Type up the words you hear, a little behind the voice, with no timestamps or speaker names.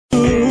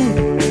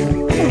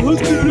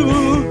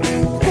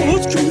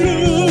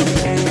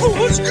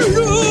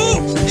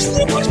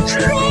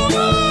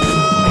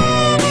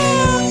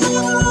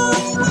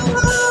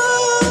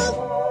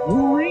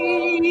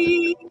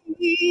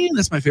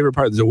That's my favorite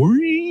part.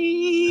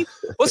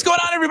 What's going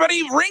on,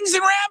 everybody? Rings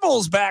and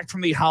Rambles back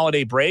from the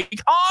holiday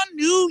break on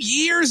New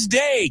Year's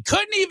Day.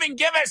 Couldn't even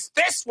give us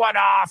this one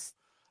off.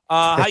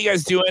 How you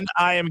guys doing?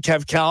 I am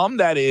Kev Kellum.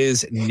 That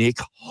is Nick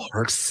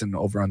Harson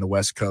over on the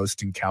West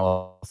Coast in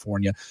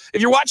California.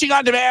 If you're watching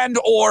on demand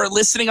or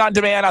listening on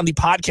demand on the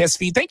podcast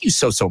feed, thank you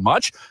so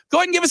much. Go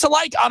ahead and give us a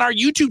like on our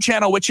YouTube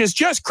channel, which has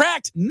just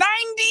cracked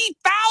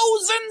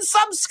 90,000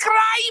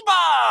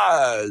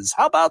 subscribers.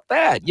 How about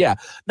that? Yeah,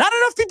 not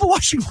enough people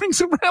watching Rings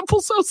and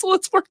Rambles, so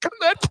let's work on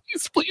that.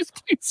 Please.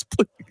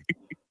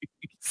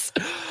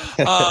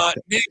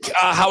 Nick,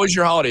 how was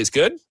your holidays?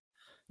 Good?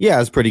 Yeah, it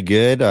was pretty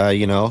good.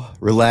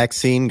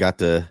 Relaxing. Got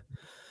to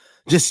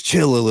just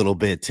chill a little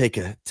bit, take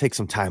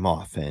some time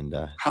off, and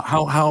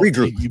how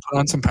regroup. You put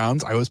on some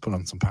pounds? I always put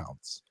on some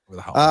pounds for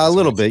the holidays. A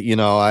little bit.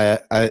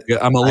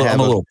 I'm a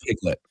little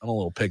piglet.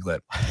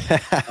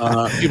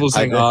 People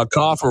saying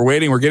cough. We're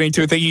waiting. We're getting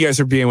to it. Thank you guys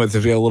for being with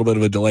us. We had a little bit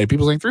of a delay.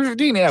 People saying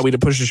 3:15. Yeah, we had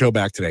to push the show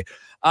back today.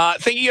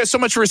 Thank you guys so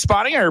much for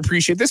responding. I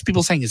appreciate this.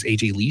 People saying, is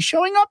AJ Lee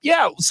showing up?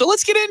 Yeah. So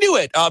let's get into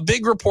it.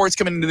 Big reports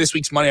coming into this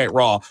week's Monday Night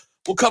Raw.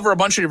 We'll cover a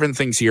bunch of different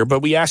things here,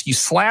 but we ask you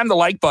slam the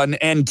like button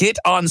and get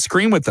on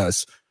screen with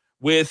us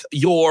with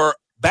your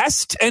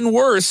best and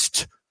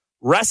worst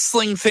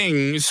wrestling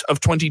things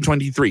of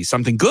 2023.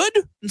 Something good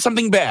and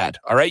something bad.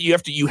 All right.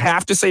 You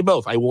have to say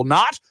both. I will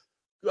not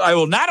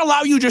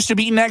allow you just to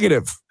be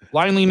negative,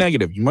 blindly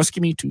negative. You must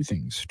give me two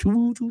things.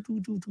 Two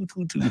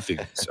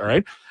things. All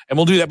right. And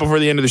we'll do that before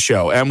the end of the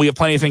show. And we have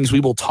plenty of things.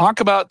 We will talk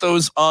about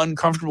those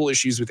uncomfortable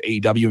issues with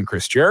AEW and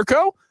Chris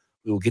Jericho.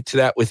 We will get to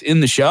that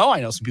within the show.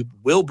 I know some people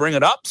will bring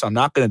it up, so I'm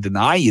not going to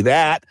deny you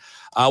that.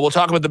 We'll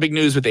talk about the big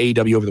news with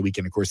AEW over the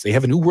weekend. Of course, they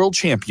have a new world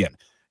champion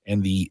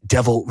and the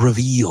devil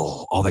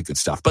reveal, all that good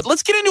stuff. But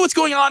let's get into what's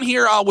going on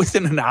here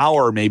within an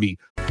hour, maybe.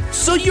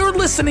 So you're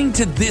listening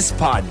to this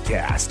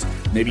podcast.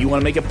 Maybe you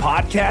want to make a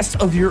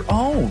podcast of your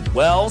own.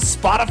 Well,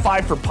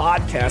 Spotify for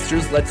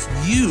Podcasters lets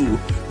you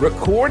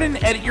record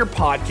and edit your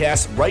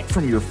podcast right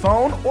from your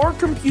phone or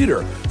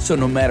computer. So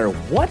no matter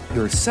what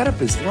your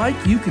setup is like,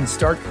 you can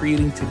start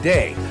creating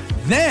today.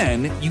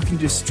 Then you can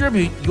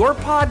distribute your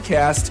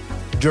podcast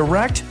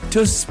direct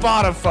to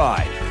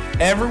Spotify.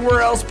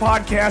 Everywhere else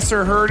podcasts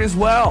are heard as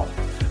well.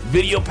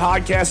 Video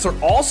podcasts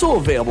are also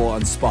available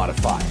on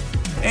Spotify.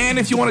 And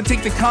if you want to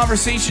take the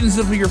conversations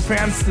of your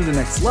fans to the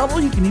next level,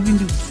 you can even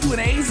do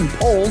Q&As and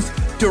polls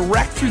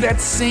direct through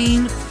that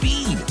same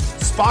feed.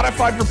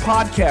 Spotify for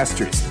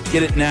Podcasters.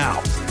 Get it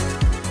now.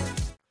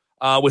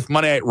 With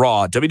Monday Night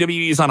Raw,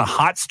 WWE is on a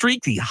hot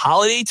streak. The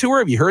holiday tour,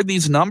 have you heard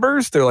these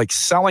numbers? They're like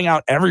selling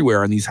out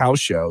everywhere on these house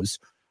shows.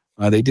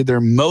 They did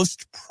their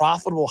most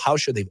profitable house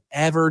show they've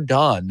ever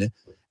done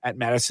at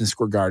Madison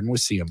Square Garden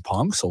with CM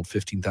Punk. Sold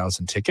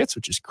 15,000 tickets,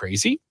 which is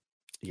crazy.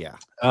 Yeah.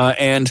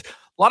 And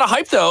a lot of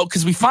hype, though,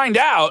 because we find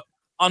out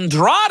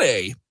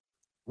Andrade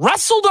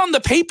wrestled on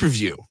the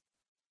pay-per-view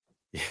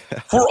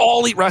for All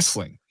Elite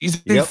Wrestling. He's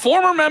a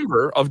former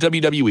member of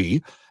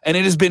WWE, and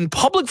it has been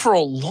public for a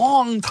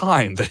long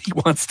time that he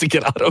wants to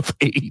get out of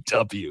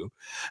AEW,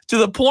 to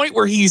the point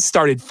where he's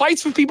started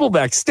fights with people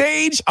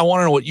backstage. I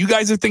want to know what you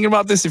guys are thinking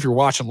about this. If you're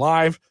watching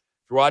live, if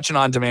you're watching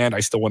on demand,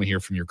 I still want to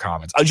hear from your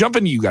comments. I'll jump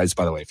into you guys,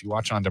 by the way. If you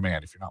watch on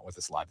demand, if you're not with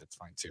us live, that's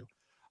fine, too.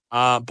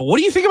 But what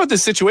do you think about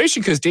this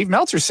situation? Because Dave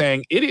Meltzer's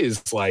saying it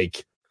is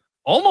like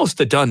almost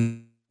a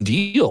done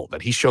deal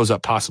that he shows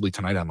up possibly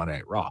tonight on Monday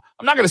Night Raw.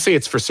 I'm not going to say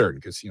it's for certain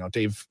because,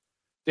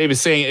 Dave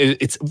is saying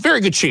it's a very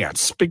good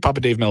chance. Big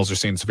Papa Dave Meltzer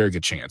saying it's a very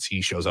good chance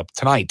he shows up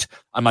tonight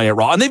on Monday Night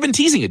Raw. And they've been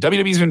teasing it.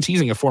 WWE's been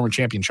teasing a former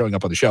champion showing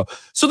up on the show.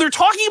 So they're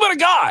talking about a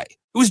guy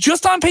who was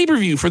just on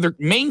pay-per-view for their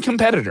main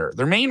competitor,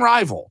 their main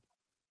rival,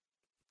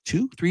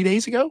 2-3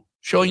 days ago,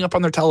 showing up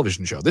on their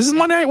television show. This is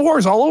Monday Night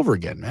Wars all over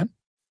again, man.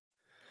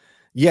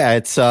 Yeah,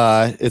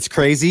 it's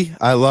crazy.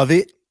 I love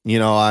it.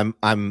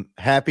 I'm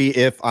happy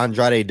if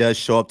Andrade does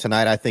show up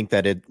tonight. I think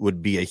that it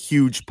would be a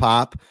huge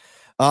pop.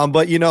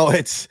 But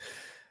it's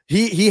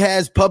he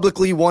has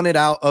publicly wanted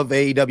out of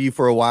AEW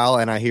for a while,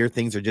 and I hear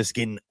things are just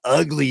getting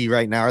ugly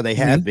right now, or they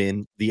have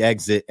been, the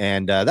exit,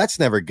 and that's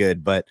never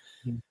good. But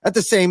at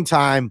the same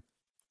time,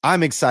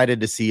 I'm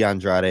excited to see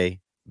Andrade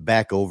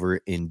back over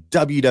in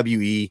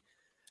WWE.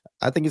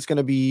 I think it's going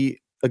to be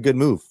a good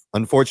move.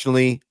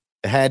 Unfortunately,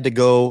 it had to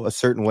go a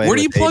certain way. Where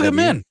do you plug him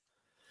in?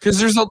 Because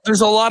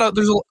there's a lot of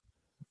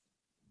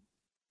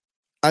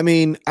I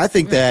mean, I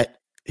think that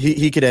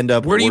he could end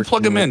up. Where do you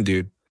plug him in,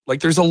 dude? Like,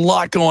 there's a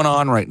lot going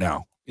on right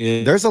now.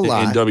 There's a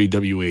lot in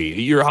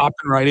WWE. You're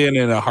hopping right in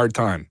a hard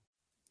time.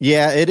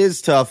 Yeah, it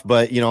is tough,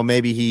 but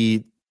maybe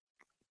he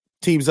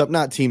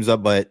not teams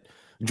up, but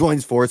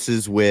joins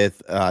forces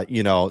with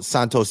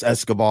Santos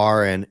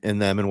Escobar and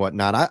them and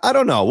whatnot. I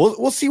don't know.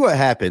 We'll see what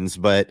happens,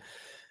 but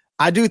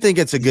I do think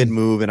it's a good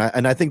move, and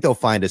I think they'll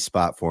find a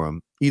spot for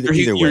him.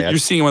 Either way, you're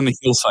seeing him on the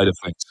heel side of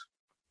things.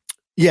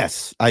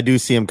 Yes, I do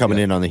see him coming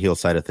in on the heel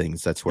side of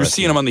things. That's where you're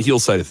seeing him on the heel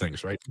side of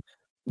things, right?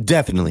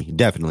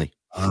 Definitely.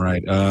 All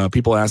right.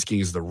 People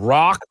asking, is The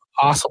Rock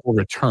a possible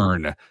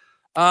return?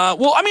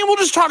 Well, I mean, we'll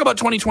just talk about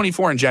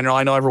 2024 in general.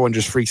 I know everyone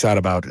just freaks out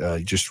about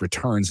just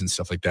returns and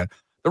stuff like that.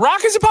 The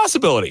Rock is a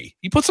possibility.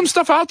 He put some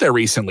stuff out there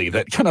recently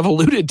that kind of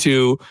alluded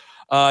to.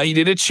 He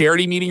did a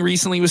charity meeting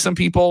recently with some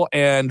people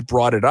and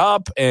brought it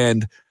up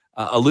and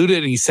alluded.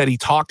 And he said he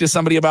talked to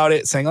somebody about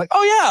it, saying like,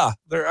 "Oh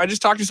yeah, I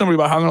just talked to somebody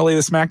about how I'm going to lay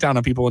the smackdown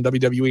on people in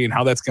WWE and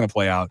how that's going to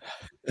play out."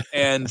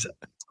 And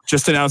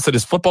just announced that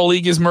his football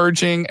league is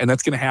merging, and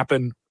that's going to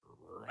happen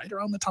right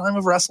around the time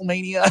of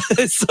WrestleMania.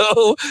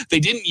 So they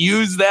didn't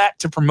use that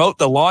to promote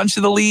the launch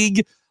of the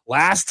league.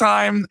 Last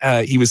time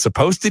he was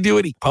supposed to do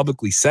it, he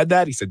publicly said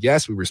that. He said,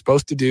 yes, we were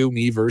supposed to do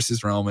me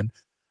versus Roman.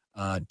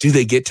 Do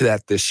they get to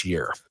that this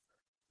year?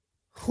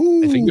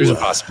 I think there's a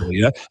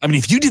possibility. I mean,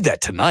 if you did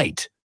that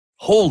tonight,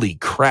 holy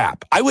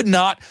crap. I would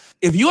not.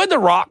 If you had The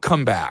Rock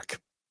come back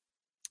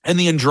and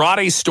the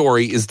Andrade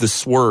story is the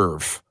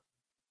swerve,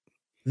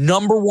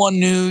 number one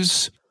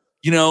news,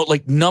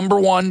 like number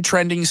one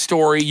trending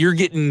story, you're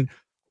getting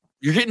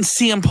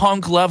CM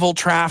Punk level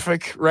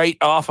traffic right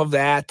off of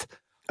that.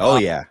 Oh,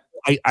 yeah.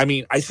 I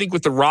mean, I think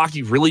with The Rock,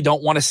 you really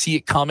don't want to see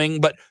it coming,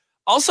 but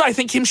also I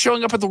think him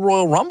showing up at the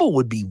Royal Rumble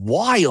would be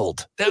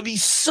wild. That would be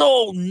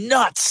so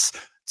nuts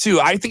too.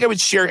 I think I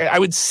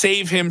would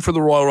save him for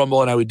the Royal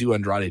Rumble and I would do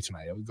Andrade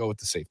tonight. I would go with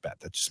the safe bet.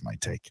 That's just my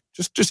take.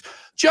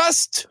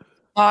 Just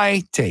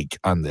my take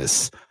on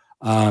this.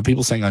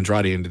 People saying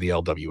Andrade into the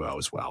LWO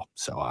as well.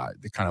 So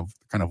they're kind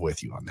of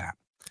with you on that.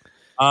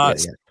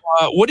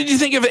 What did you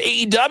think of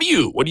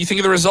AEW? What do you think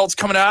of the results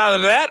coming out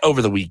of that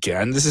over the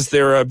weekend? This is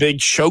their big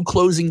show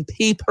closing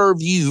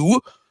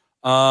pay-per-view.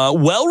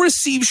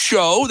 Well-received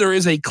show. There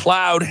is a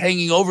cloud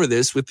hanging over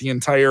this with the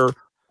entire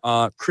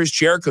Chris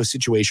Jericho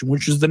situation,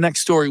 which is the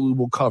next story we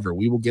will cover.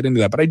 We will get into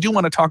that. But I do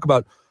want to talk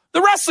about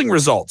the wrestling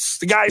results.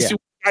 The guys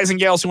and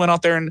gals who went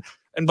out there and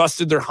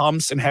busted their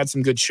humps and had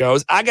some good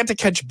shows. I got to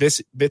catch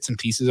bits and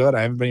pieces of it.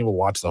 I haven't been able to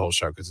watch the whole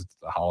show because it's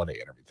the holiday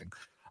and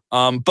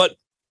everything. But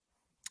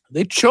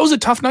they chose a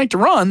tough night to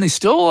run. They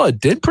still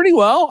did pretty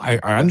well. I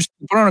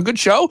understand, put on a good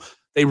show.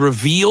 They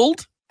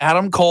revealed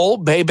Adam Cole,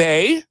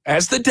 Bebe,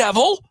 as the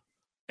devil,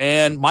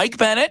 and Mike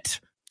Bennett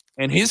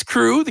and his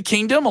crew, the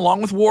Kingdom,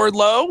 along with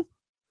Wardlow,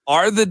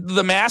 are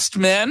the masked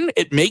men.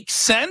 It makes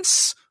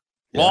sense.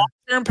 Yeah.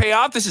 Long-term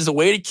payoff. This is a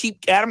way to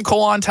keep Adam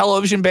Cole on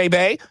television,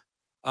 Bebe,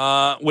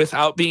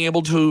 without being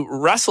able to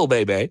wrestle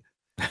Bebe.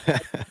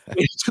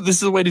 This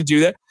is a way to do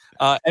that.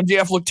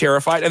 MJF looked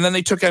terrified, and then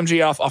they took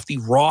MJF off the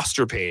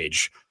roster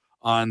page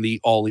on the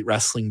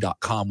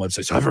AllEliteWrestling.com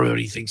website. So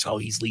everybody thinks,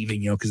 he's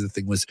leaving, because the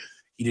thing was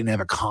he didn't have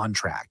a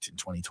contract in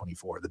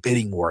 2024, the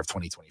bidding war of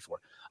 2024.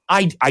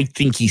 I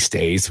think he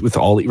stays with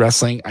All Elite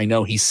Wrestling. I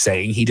know he's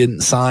saying he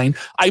didn't sign.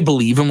 I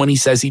believe him when he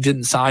says he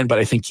didn't sign, but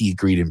I think he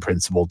agreed in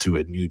principle to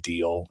a new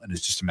deal. And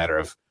it's just a matter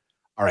of,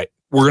 all right,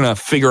 we're going to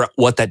figure out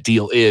what that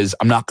deal is.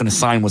 I'm not going to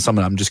sign with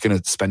someone. I'm just going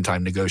to spend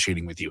time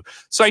negotiating with you.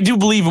 So I do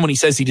believe him when he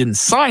says he didn't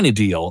sign a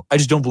deal. I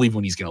just don't believe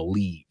when he's going to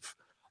leave.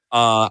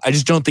 I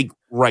just don't think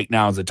right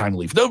now is the time to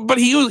leave. But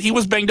he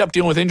was banged up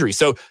dealing with injury.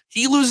 So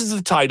he loses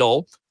the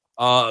title.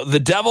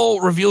 The devil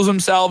reveals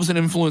himself and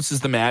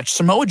influences the match.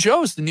 Samoa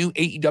Joe is the new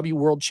AEW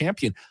World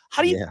Champion.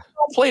 How do you think it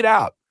all played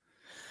out?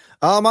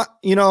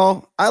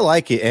 I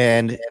like it.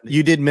 And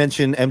you did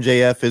mention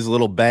MJF is a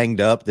little banged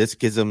up. This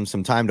gives him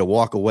some time to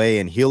walk away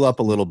and heal up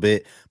a little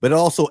bit, but it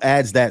also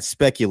adds that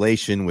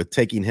speculation with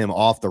taking him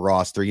off the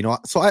roster,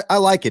 so I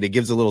like it. It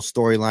gives a little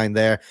storyline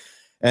there.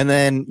 And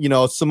then,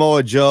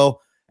 Samoa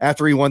Joe,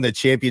 after he won the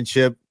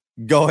championship,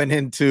 going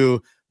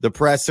into the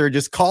presser,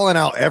 just calling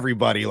out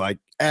everybody like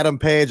Adam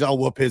Page, I'll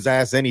whoop his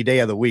ass any day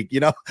of the week.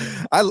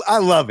 I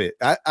love it.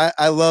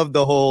 I love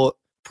the whole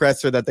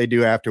presser that they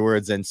do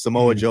afterwards, and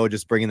Samoa Joe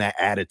just bringing that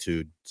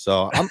attitude.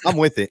 So I'm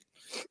with it.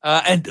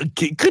 And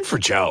good for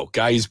Joe,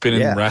 guy who's been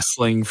in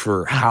wrestling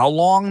for how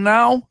long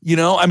now?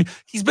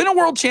 He's been a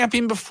world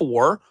champion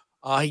before.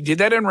 He did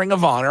that in Ring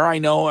of Honor. I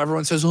know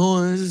everyone says,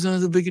 this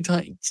is the biggest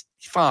time.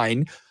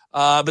 Fine.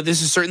 But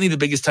this is certainly the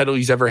biggest title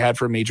he's ever had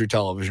for a major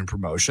television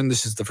promotion.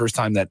 This is the first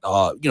time that,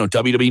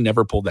 WWE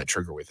never pulled that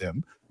trigger with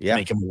him to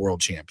make him a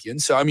world champion.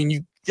 So,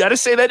 you got to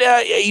say that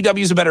AEW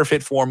is a better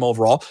fit for him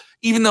overall,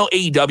 even though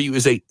AEW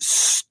is a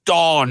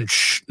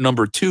staunch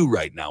number 2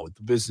 right now with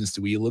the business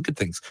the way you look at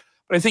things.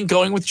 But I think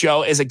going with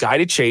Joe as a guy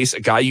to chase,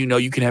 a guy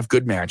you can have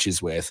good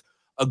matches with,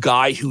 a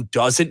guy who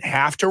doesn't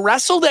have to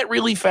wrestle that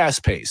really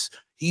fast pace.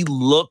 He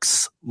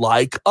looks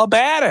like a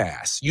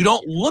badass. You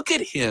don't look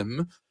at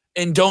him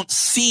and don't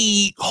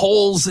see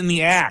holes in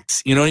the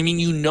act. You know what I mean?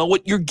 You know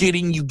what you're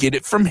getting. You get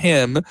it from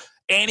him.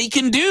 And he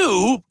can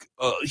do,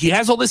 he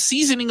has all the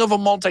seasoning of a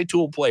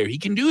multi-tool player. He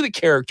can do the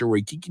character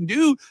work. He can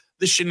do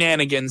the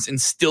shenanigans and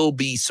still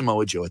be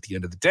Samoa Joe at the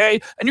end of the day.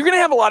 And you're going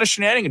to have a lot of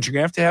shenanigans. You're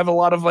going to have a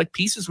lot of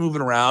pieces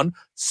moving around,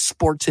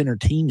 sports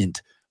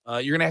entertainment.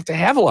 You're going to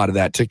have a lot of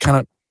that to kind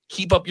of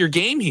keep up your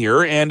game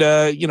here and,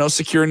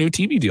 secure a new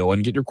TV deal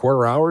and get your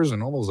quarter hours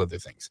and all those other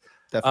things.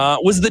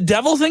 Was the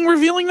devil thing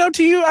revealing though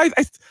to you? I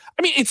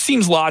mean, it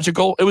seems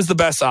logical. It was the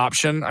best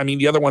option. I mean,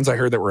 the other ones I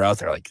heard that were out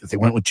there, they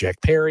went with Jack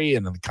Perry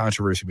and then the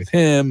controversy with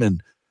him.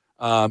 And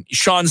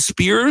Sean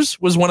Spears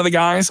was one of the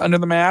guys under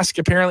the mask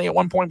apparently at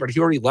one point, but he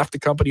already left the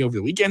company over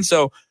the weekend.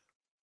 So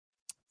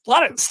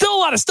Still a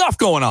lot of stuff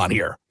going on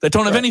here that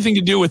don't have anything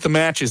to do with the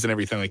matches and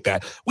everything like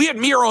that. We had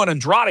Miro and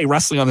Andrade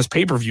wrestling on this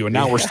pay-per-view, and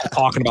now we're still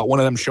talking about one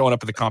of them showing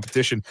up at the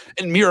competition.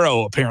 And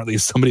Miro apparently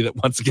is somebody that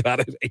wants to get out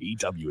of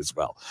AEW as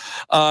well.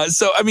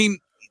 So, I mean,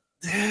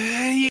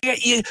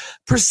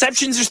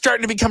 perceptions are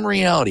starting to become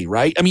reality,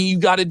 right? I mean, you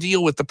got to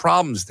deal with the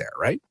problems there,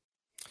 right?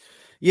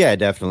 Yeah,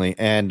 definitely.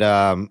 And,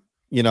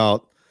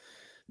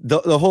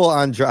 the whole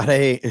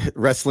Andrade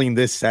wrestling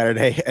this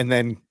Saturday and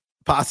then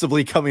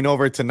possibly coming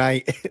over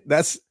tonight,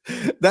 that's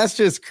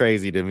just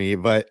crazy to me.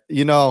 But,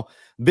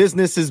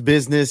 business is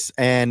business.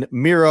 And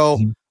Miro,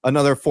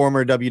 another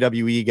former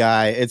WWE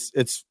guy,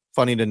 it's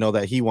funny to know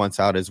that he wants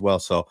out as well.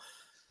 So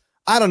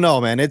I don't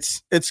know, man.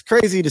 It's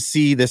crazy to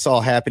see this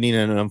all happening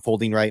and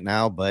unfolding right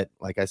now. But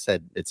like I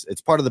said,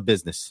 it's part of the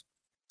business.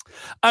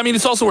 I mean,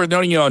 it's also worth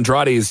noting,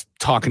 Andrade is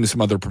talking to some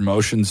other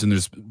promotions, and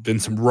there's been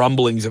some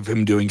rumblings of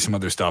him doing some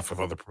other stuff with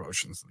other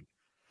promotions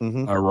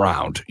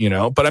around,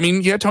 But I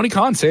mean, Tony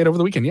Khan said over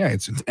the weekend,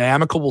 it's an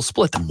amicable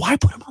split. Then why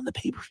put him on the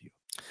pay-per-view?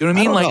 You know what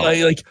I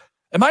mean? Like,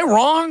 am I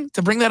wrong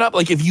to bring that up?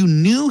 Like, if you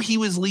knew he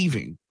was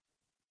leaving,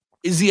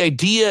 is the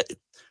idea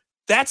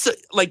that's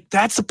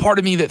a part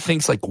of me that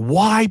thinks, like,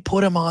 why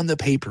put him on the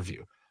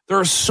pay-per-view? There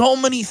are so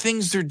many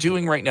things they're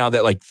doing right now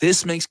that, like,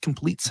 this makes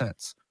complete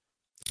sense.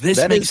 This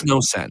makes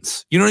no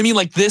sense. You know what I mean?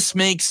 Like, this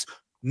makes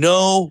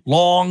no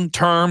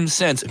long-term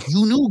sense. If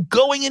you knew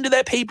going into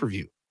that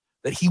pay-per-view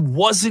that he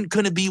wasn't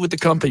going to be with the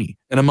company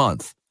in a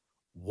month,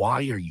 why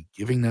are you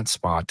giving that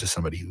spot to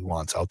somebody who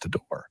wants out the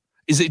door?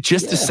 Is it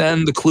just to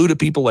send the clue to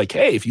people like,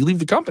 hey, if you leave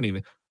the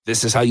company,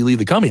 this is how you leave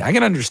the company? I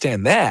can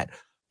understand that.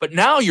 But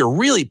now you're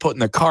really putting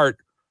the cart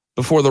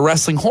before the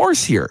wrestling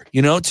horse here,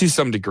 to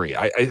some degree.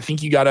 I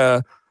think you got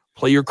to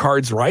play your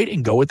cards right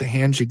and go with the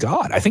hands you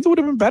got. I think it would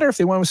have been better if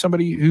they went with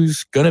somebody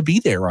who's going to be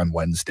there on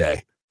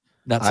Wednesday,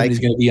 not somebody who's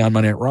going to be on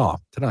Monday Night Raw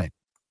tonight.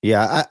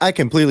 Yeah, I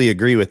completely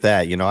agree with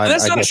that.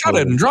 That's not a shot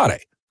at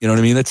Andrade. You know what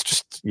I mean? That's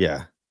just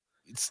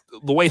it's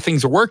the way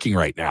things are working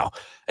right now.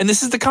 And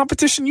this is the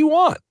competition you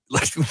want.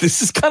 Like,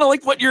 this is kind of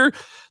like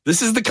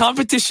this is the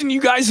competition you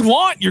guys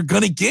want. You're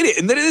going to get it.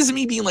 And that isn't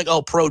me being like,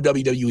 oh, pro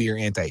WWE or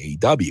anti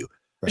AEW.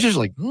 It's just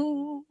like,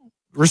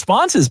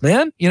 responses,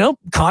 man.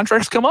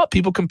 Contracts come up,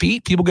 people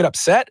compete, people get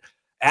upset.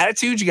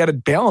 Attitudes, you got to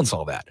balance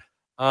all that.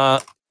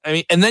 I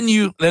mean, and then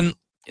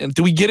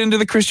do we get into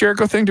the Chris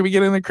Jericho thing?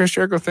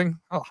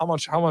 How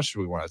much do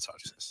we want to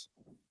touch this?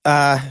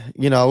 I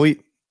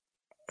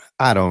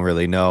don't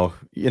really know.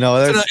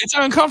 It's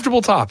an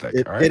uncomfortable topic.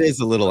 It is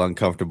a little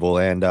uncomfortable.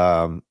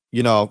 And,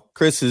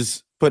 Chris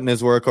is putting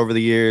his work over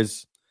the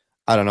years.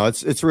 I don't know.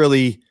 It's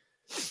really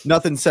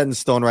nothing set in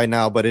stone right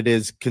now, but it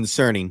is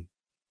concerning.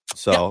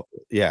 So,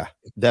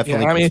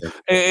 definitely. I mean,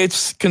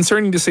 it's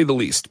concerning to say the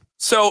least.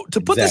 So to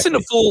put this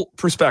into full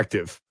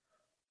perspective,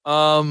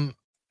 this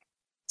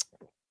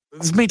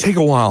may take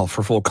a while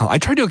for full. I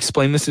tried to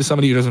explain this to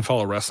somebody who doesn't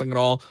follow wrestling at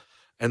all.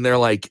 And they're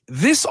like,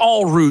 this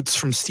all roots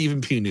from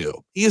Stephen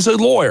Pugh. He is a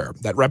lawyer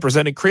that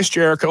represented Chris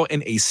Jericho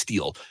and Ace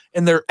Steel.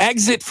 And their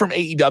exit from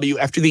AEW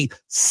after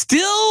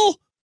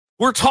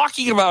we're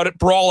talking about it,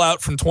 brawl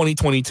out from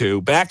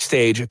 2022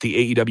 backstage at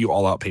the AEW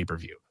All Out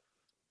pay-per-view.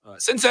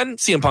 Since then,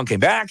 CM Punk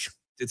came back,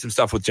 did some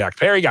stuff with Jack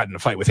Perry, got in a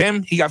fight with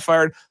him. He got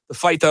fired. The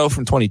fight, though,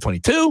 from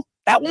 2022,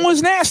 that one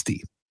was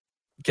nasty.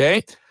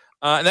 Okay?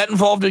 And that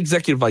involved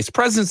executive vice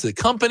presidents of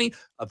the company.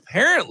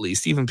 Apparently,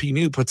 Stephen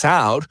Pugh puts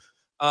out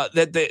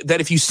that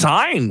if you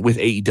sign with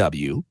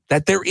AEW,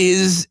 that there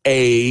is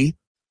a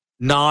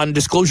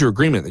non-disclosure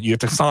agreement that you have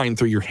to sign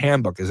through your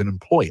handbook as an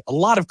employee. A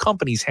lot of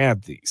companies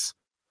have these.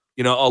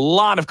 A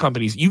lot of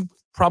companies, you've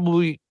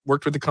probably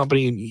worked with the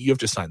company and you have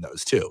to sign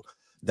those too.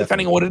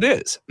 Depending on what it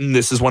is. And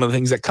this is one of the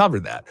things that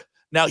covered that.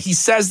 Now, he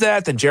says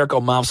that, then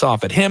Jericho mouths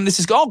off at him. This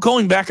is all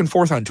going back and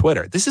forth on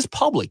Twitter. This is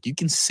public. You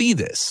can see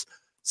this.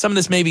 Some of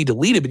this may be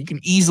deleted, but you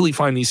can easily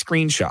find these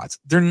screenshots.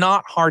 They're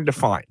not hard to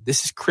find.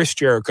 This is Chris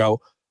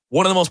Jericho,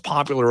 one of the most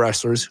popular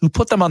wrestlers who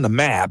put them on the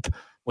map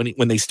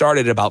when they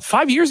started about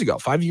 5 years ago.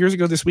 5 years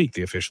ago this week,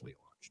 they officially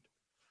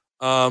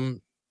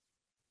launched.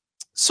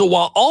 So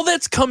while all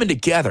that's coming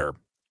together,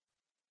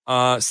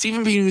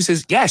 Stephen Pugh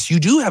says, yes, you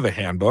do have a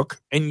handbook,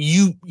 and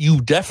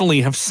you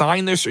definitely have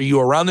signed this, or you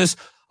are around this.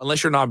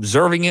 Unless you're not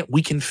observing it,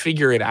 we can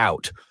figure it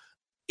out.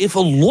 If a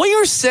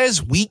lawyer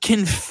says we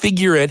can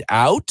figure it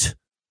out,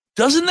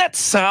 doesn't that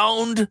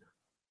sound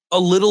a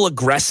little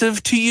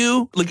aggressive to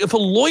you? Like, if a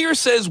lawyer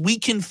says we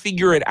can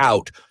figure it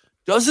out,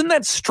 doesn't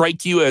that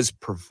strike you as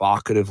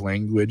provocative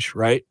language,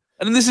 right?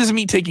 And this isn't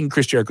me taking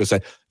Chris Jericho's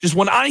side. Just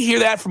when I hear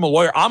that from a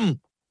lawyer, I'm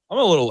a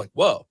little like,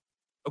 whoa,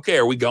 okay,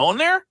 are we going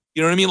there?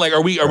 You know what I mean? Like,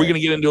 are we going to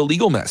get into a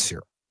legal mess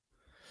here?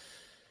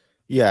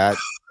 Yeah.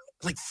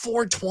 Like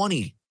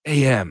 4:20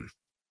 a.m.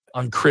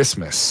 on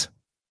Christmas.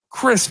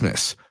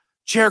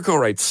 Jericho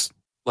writes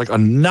like a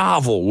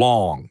novel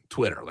long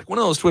Twitter, like one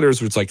of those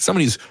Twitters where it's like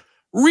somebody's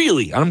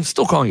really, I'm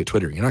still calling it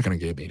Twitter. You're not going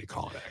to get me to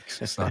call it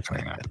X. It's not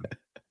going to happen.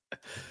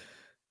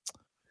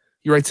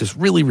 He writes this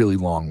really, really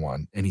long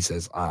one. And he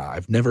says,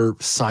 I've never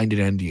signed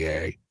an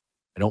NDA.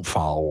 I don't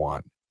follow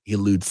one. He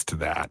alludes to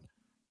that.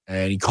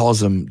 And he calls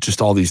them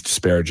just all these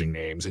disparaging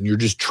names. And you're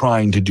just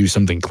trying to do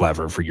something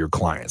clever for your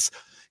clients.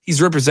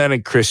 He's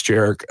represented Chris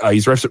Jericho.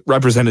 He's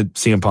represented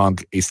CM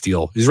Punk, Ace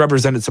Steel. He's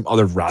represented some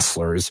other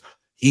wrestlers.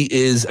 He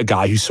is a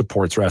guy who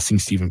supports wrestling.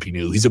 Stephen P.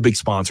 New. He's a big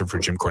sponsor for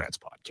Jim Cornette's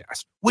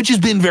podcast, which has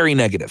been very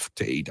negative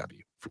to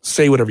AEW.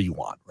 Say whatever you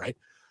want, right?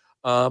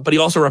 But he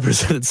also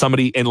represented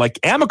somebody in like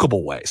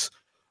amicable ways.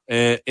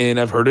 And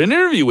I've heard an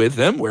interview with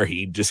him where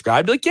he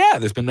described like, yeah,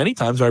 there's been many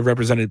times where I've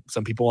represented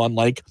some people on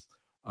like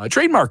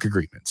trademark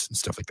agreements and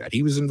stuff like that.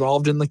 He was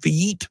involved in like the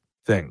Yeet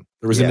thing.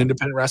 There was an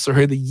independent wrestler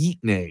who had the Yeet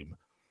name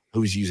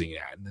who was using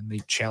that. And then they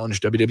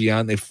challenged WWE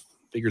and they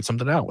figured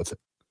something out with it.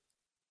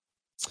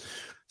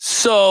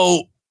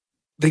 So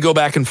they go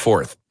back and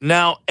forth.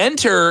 Now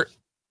enter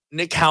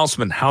Nick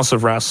Houseman, House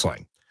of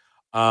Wrestling.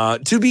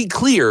 To be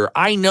clear,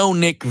 I know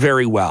Nick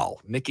very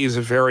well. Nick is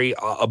a very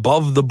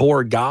above the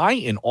board guy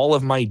in all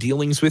of my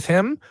dealings with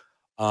him.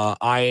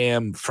 I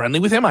am friendly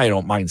with him. I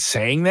don't mind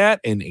saying that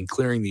and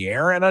clearing the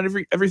air and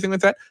everything like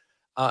that.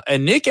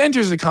 And Nick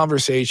enters the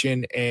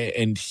conversation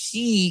and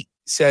he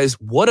says,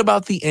 what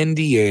about the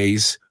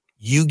NDAs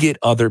you get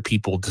other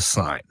people to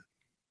sign?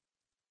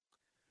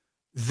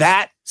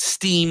 That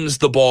steams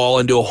the ball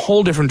into a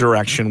whole different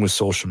direction with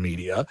social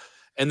media.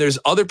 And there's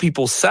other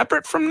people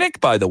separate from Nick,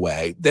 by the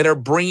way, that are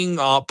bringing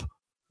up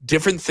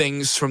different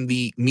things from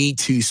the Me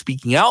Too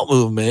speaking out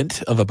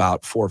movement of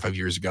about 4 or 5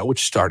 years ago,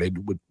 which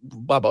started with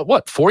about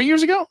what, 4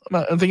 years ago?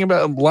 I'm thinking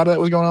about a lot of that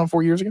was going on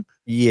 4 years ago.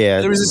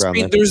 Yeah. There was a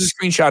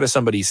screenshot of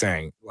somebody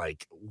saying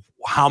like,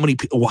 how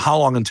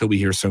long until we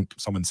hear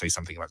someone say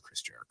something about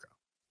Chris Jericho?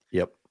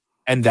 Yep.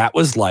 And that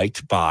was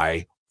liked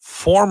by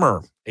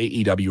former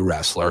AEW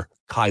wrestler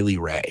Kylie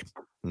Ray.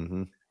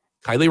 Mm-hmm.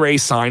 Kylie Ray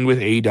signed with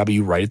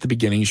AEW right at the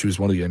beginning. She was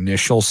one of the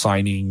initial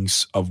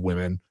signings of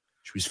women.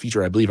 She was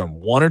featured, I believe, on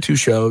 1 or 2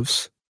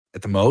 shows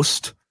at the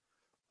most.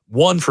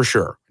 1 for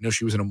sure. I know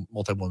she was in a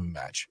multi-woman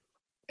match.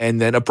 And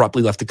then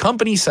abruptly left the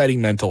company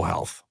citing mental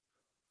health.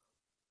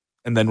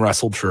 And then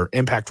wrestled for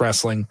Impact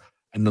Wrestling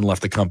and then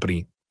left the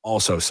company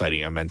also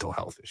citing a mental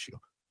health issue.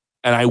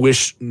 And I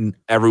wish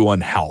everyone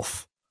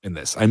health in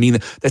this. I mean,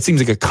 that seems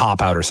like a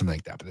cop-out or something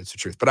like that, but that's the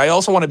truth. But I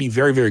also want to be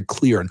very, very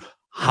clear on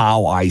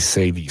how I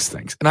say these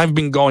things. And I've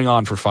been going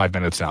on for 5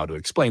 minutes now to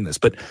explain this,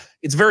 but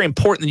it's very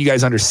important that you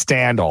guys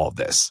understand all of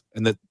this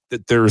and that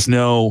there's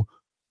no,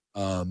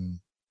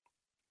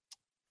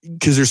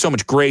 because there's so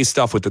much gray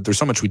stuff with it. There's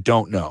so much we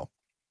don't know.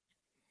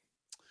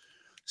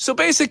 So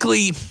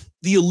basically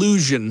the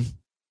illusion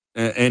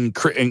and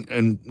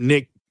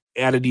Nick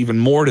added even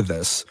more to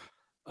this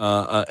in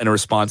a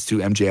response to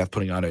MJF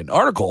putting out an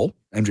article.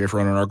 MJF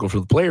wrote an article for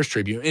the Players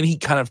Tribune, and he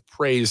kind of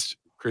praised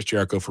Chris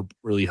Jericho for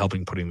really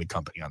helping putting the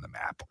company on the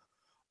map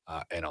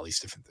and all these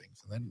different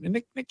things. And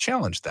then Nick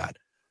challenged that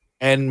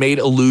and made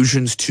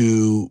allusions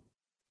to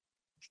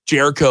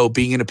Jericho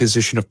being in a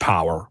position of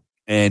power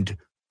and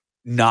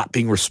not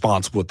being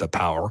responsible with the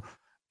power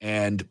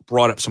and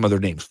brought up some other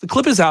names. The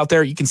clip is out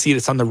there. You can see it.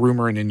 It's on the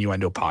Rumor and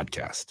Innuendo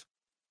podcast.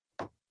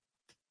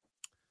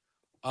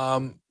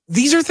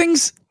 These are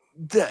things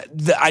that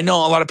I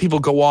know a lot of people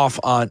go off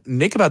on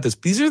Nick about this.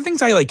 These are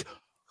things I like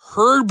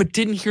heard but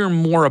didn't hear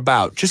more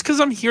about. Just because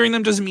I'm hearing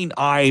them doesn't mean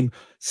I'm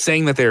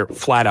saying that they're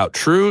flat out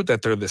true,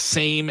 that they're the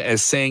same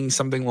as saying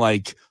something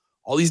like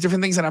all these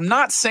different things. And I'm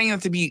not saying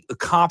that to be a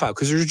cop-out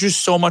because there's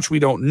just so much we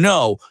don't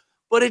know,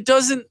 but it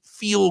doesn't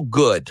feel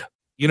good.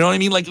 You know what I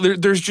mean? Like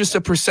there's just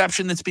a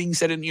perception that's being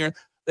said in here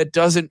that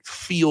doesn't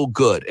feel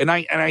good. And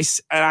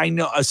I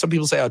know some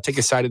people say, I'll take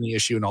a side in the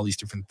issue and all these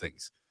different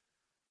things.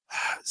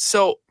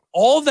 So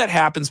all of that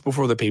happens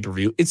before the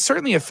pay-per-view. It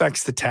certainly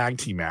affects the tag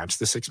team match,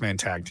 the 6-man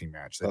tag team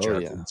match that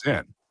Jericho's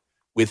in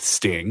with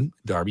Sting,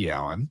 Darby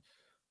Allin.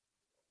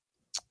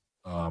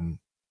 And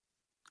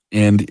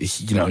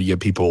you have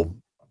people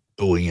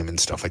booing him and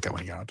stuff like that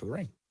when he got out to the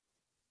ring.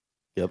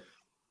 Yep.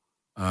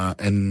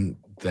 And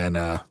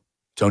then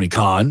Tony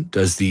Khan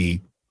does I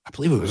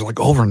believe it was like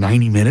over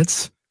 90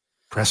 minutes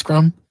press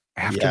scrum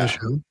after the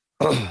show.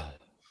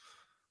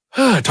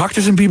 I talked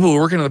to some people who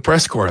were working in the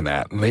press corps on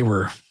that, and they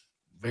were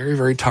very,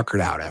 very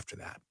tuckered out after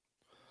that.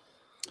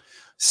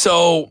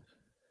 So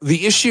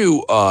the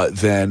issue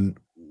then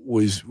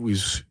was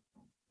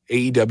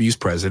AEW's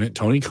president,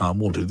 Tony Khan,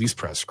 will do these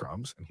press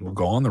scrums, and he will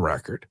go on the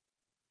record.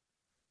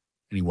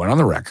 And he went on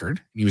the record,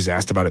 and he was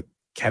asked about it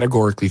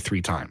categorically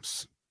 3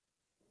 times.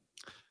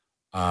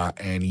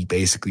 And he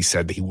basically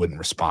said that he wouldn't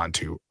respond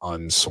to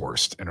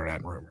unsourced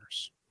internet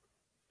rumors.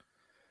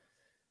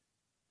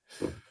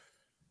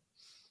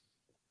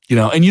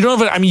 And you don't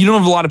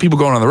have a lot of people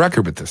going on the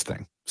record with this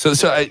thing. So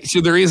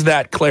there is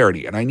that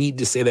clarity, and I need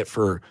to say that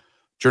for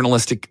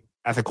journalistic,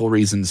 ethical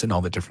reasons and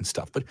all the different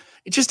stuff. But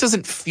it just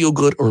doesn't feel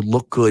good or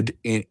look good,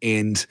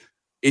 and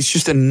it's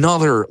just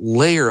another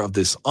layer of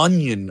this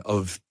onion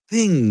of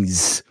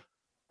things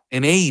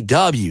in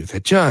AEW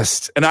that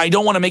just, and I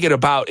don't want to make it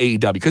about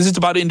AEW because it's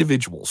about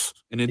individuals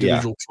and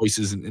individual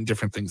choices and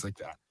different things like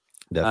that.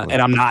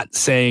 And I'm not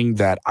saying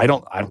that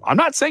I'm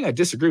not saying I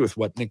disagree with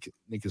what Nick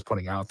is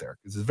putting out there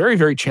because it's very,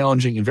 very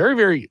challenging and very,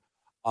 very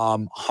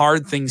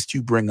hard things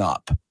to bring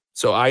up.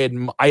 So I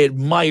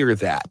admire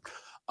that.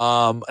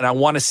 And I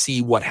want to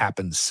see what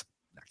happens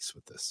next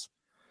with this.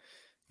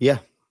 Yeah.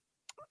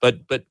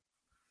 But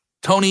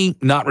Tony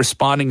not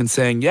responding and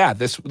saying, yeah,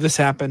 this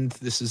happened.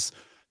 This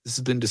has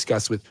been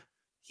discussed with.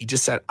 He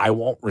just said, I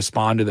won't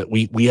respond to that.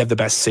 We have the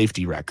best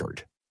safety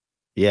record.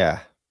 Yeah.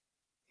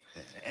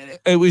 And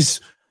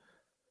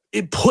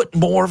it put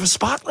more of a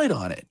spotlight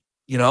on it,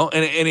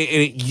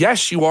 and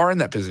yes, you are in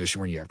that position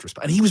where you have to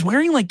respond. And he was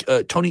wearing like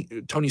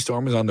Tony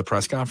Storm was on the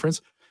press conference,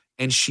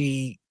 and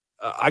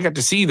I got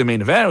to see the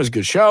main event. It was a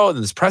good show. And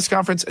this press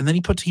conference, and then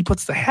he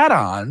puts the hat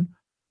on.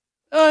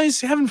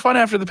 He's having fun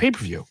after the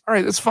pay-per-view. All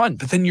right, that's fun.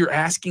 But then you're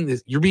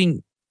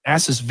being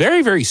asked this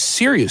very, very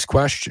serious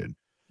question.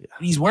 Yeah.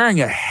 And he's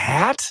wearing a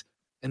hat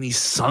and these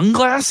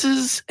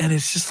sunglasses, and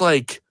it's just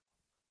like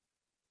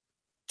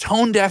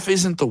tone deaf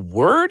isn't the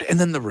word. And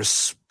then the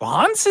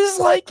response is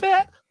like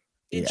that.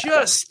 It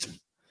just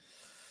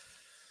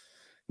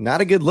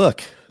not a good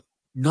look.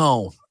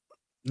 No.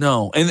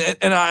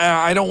 And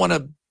I don't want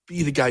to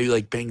be the guy who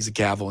like bangs the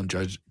gavel and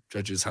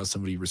judges how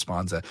somebody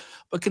responds that.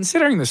 But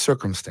considering the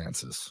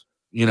circumstances,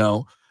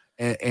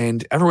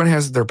 and everyone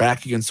has their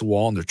back against the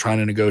wall and they're trying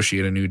to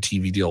negotiate a new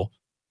TV deal,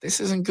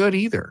 this isn't good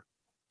either.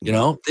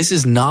 This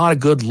is not a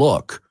good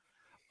look.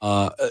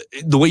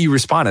 The way you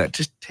respond to it,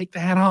 just take the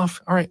hat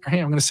off. All right, hey,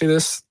 I'm going to say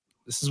this.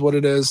 This is what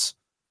it is.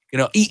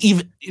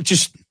 Even it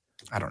just,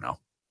 I don't know.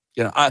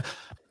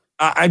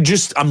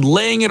 I'm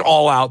laying it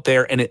all out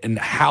there and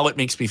how it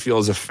makes me feel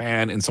as a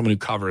fan and someone who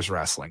covers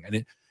wrestling. And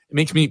it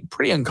makes me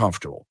pretty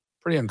uncomfortable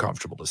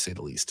to say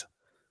the least.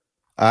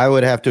 I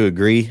would have to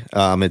agree.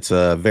 It's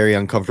a very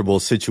uncomfortable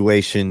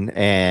situation.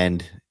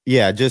 And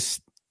yeah,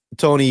 just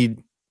Tony,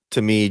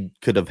 to me,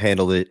 could have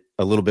handled it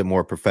a little bit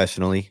more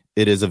professionally.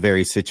 It is a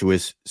very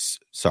serious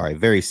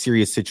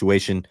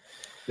situation.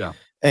 Yeah.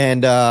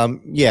 And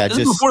this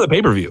is before the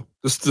pay-per-view.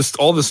 This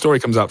all the story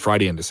comes out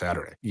Friday into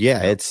Saturday.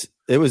 Yeah,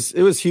 it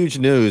was huge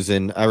news.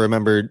 And I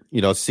remember,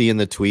 seeing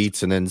the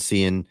tweets and then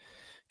seeing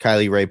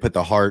Kylie Ray put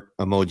the heart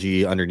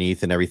emoji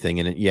underneath and everything.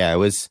 And it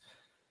was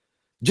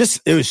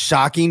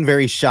shocking,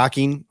 very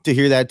shocking to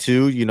hear that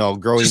too.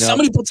 Growing up,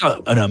 somebody puts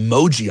an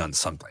emoji on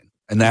something,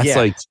 and that's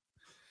like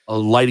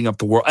lighting up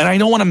the world. And I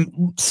don't want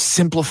to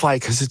simplify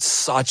because it's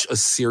such a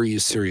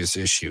serious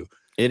issue.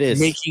 It is.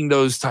 Making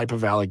those type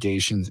of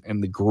allegations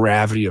and the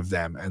gravity of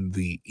them and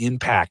the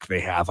impact they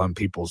have on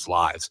people's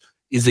lives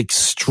is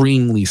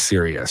extremely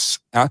serious.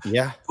 But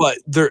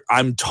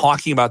I'm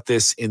talking about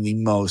this in the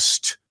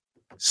most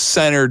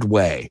centered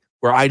way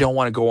where I don't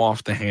want to go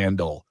off the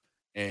handle.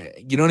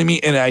 You know what I mean?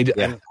 And I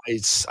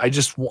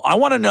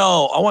want to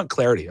know. I want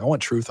clarity. I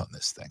want truth on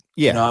this thing.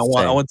 Yeah, I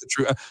want the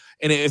truth.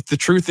 And if the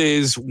truth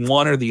is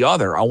one or the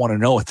other, I want to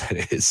know what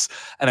that is.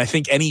 And I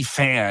think any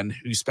fan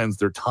who spends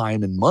their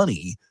time and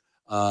money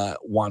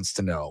wants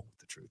to know what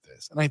the truth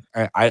is. And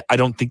I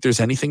don't think there's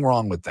anything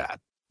wrong with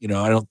that.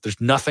 There's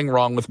nothing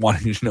wrong with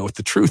wanting to know what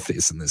the truth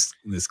is in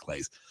this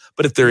case.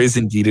 But if there is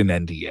indeed an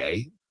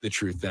NDA, the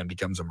truth then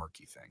becomes a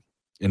murky thing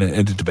and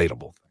a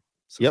debatable thing.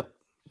 So, yep,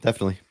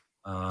 definitely.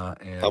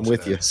 I'm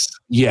with you.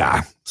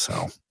 Yeah.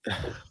 So,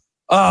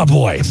 oh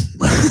boy.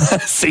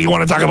 So you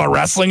want to talk about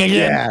wrestling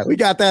again? Yeah, we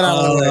got that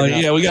out of the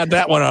way. Yeah, we got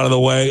that one out of the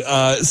way.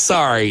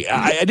 Sorry,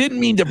 I didn't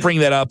mean to bring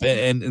that up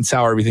and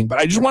sour everything, but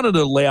I just wanted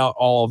to lay out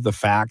all of the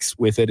facts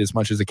with it as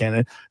much as I can.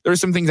 And there are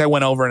some things I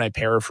went over and I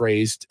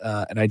paraphrased,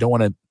 and I don't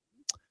want to.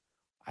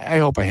 I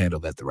hope I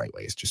handled that the right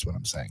way. Is just what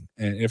I'm saying.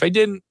 And if I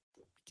didn't,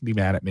 you can be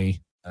mad at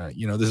me.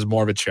 This is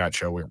more of a chat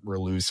show. We're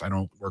loose. I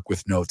don't work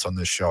with notes on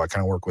this show. I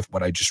kind of work with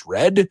what I just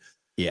read.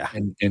 Yeah.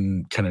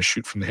 And kind of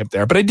shoot from the hip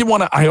there. But I did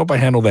want to, I hope I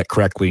handled that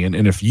correctly. And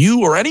if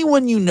you or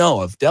anyone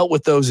have dealt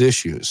with those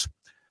issues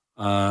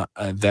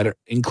that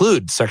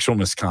include sexual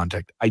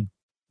misconduct,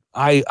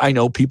 I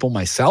know people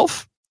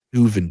myself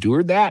who've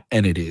endured that.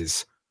 And it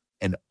is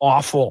an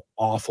awful,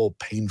 awful,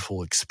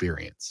 painful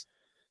experience.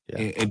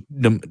 Yeah.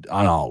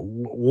 On a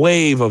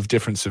wave of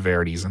different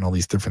severities and all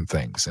these different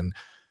things. And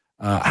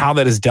how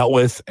that is dealt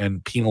with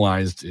and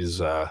penalized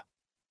is a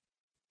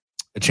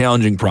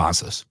challenging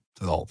process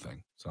to the whole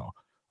thing. So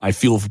I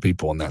feel for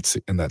people in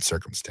that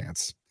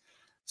circumstance.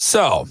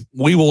 So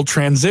we will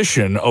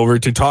transition over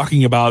to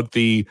talking about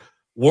the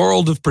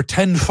world of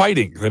pretend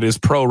fighting that is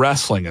pro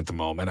wrestling at the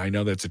moment. I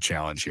know that's a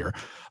challenge here.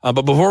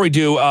 But before we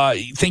do,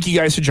 thank you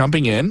guys for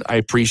jumping in. I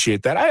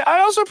appreciate that.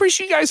 I also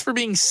appreciate you guys for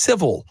being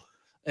civil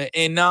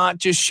and not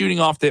just shooting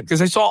off the,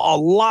 because I saw a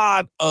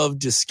lot of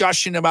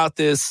discussion about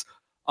this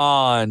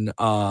on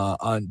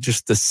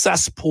just the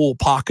cesspool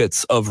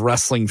pockets of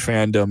wrestling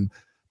fandom,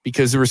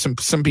 because there were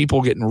some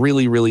people getting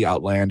really, really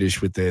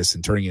outlandish with this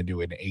and turning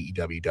into an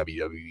AEW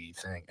WWE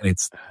thing. And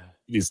it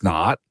is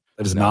not.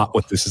 That is not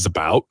what this is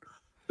about.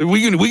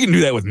 We can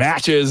do that with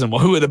matches and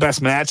who are the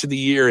best match of the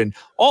year and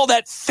all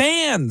that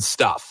fan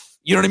stuff.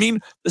 You know what I mean?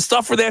 The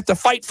stuff where they have to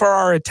fight for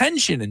our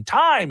attention and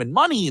time and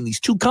money in these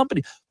two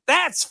companies.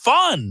 That's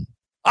fun.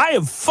 I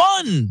have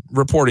fun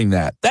reporting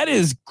that. That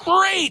is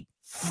great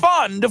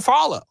fun to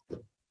follow.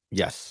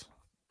 Yes.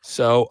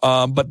 So,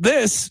 but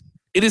this,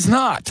 it is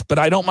not. But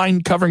I don't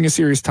mind covering a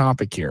serious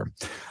topic here.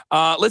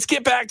 Let's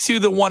get back to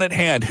the one at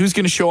hand. Who's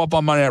going to show up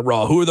on Monday Night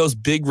Raw? Who are those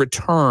big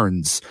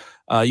returns?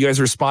 You guys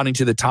are responding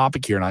to the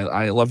topic here, and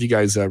I love you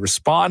guys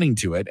responding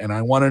to it, and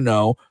I want to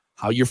know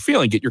how you're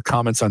feeling. Get your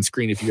comments on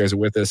screen if you guys are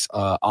with us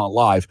on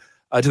live.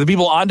 To the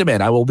people on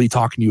demand, I will be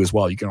talking to you as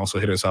well. You can also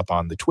hit us up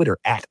on the Twitter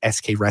at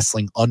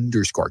SKWrestling_.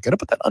 Got to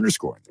put that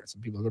underscore in there.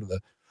 Some people go to the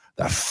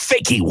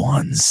fakey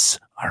ones.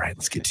 All right,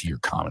 let's get to your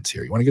comments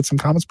here. You want to get some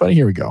comments, buddy?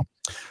 Here we go.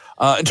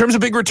 In terms of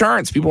big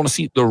returns, people want to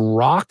see The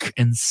Rock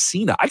and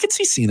Cena. I could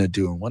see Cena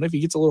doing one if he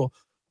gets a little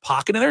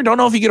pocket in there. Don't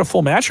know if you get a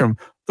full match from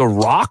The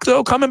Rock,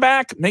 though, coming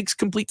back. Makes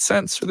complete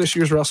sense for this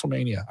year's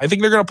WrestleMania. I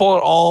think they're going to pull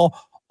it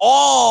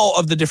all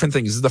of the different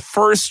things. This is the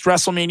first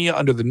WrestleMania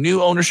under the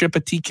new ownership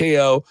at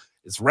TKO.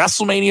 It's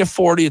WrestleMania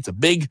 40. It's a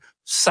big,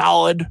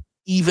 solid,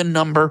 even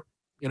number,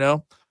 you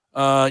know.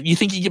 You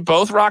think you get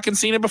both Rock and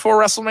Cena before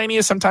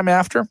WrestleMania sometime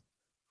after?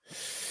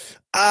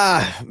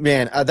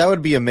 Man, that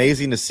would be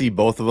amazing to see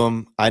both of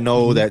them. I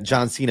know that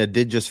John Cena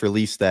did just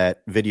release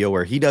that video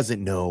where he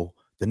doesn't know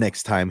the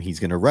next time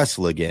he's going to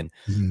wrestle again.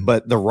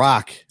 But The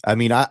Rock, I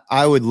mean,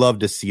 I would love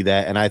to see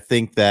that. And I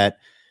think that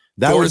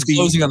would be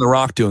closing on The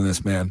Rock doing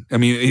this, man. I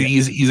mean,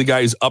 he's a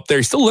guy who's up there.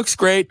 He still looks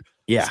great.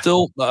 Yeah.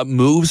 Still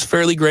moves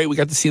fairly great. We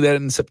got to see that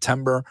in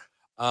September.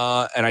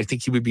 And I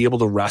think he would be able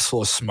to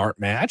wrestle a smart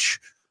match.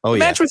 The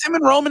match with him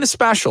and Roman is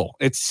special.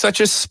 It's such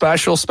a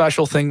special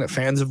thing that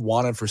fans have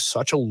wanted for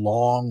such a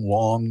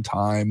long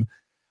time.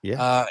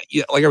 Yeah.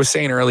 Like I was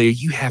saying earlier,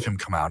 you have him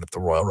come out at the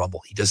Royal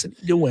Rumble. He doesn't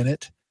need to win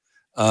it.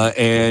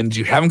 And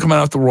you have him come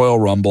out at the Royal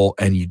Rumble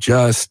and you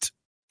just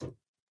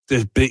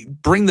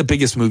bring the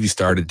biggest movie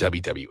star to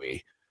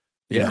WWE.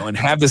 You know, and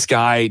have this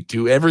guy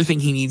do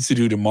everything he needs to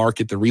do to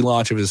market the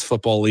relaunch of his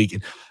football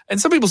league. And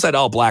some people said,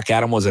 Black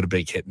Adam wasn't a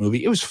big hit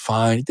movie. It was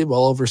fine. He did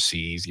well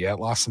overseas. Yeah, it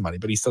lost some money,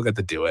 but he still got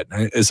to do it.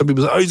 And some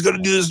people said, he's going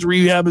to do this to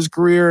rehab his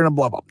career and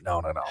blah, blah.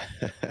 No.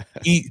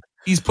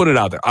 He's put it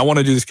out there. I want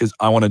to do this because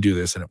I want to do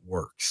this, and it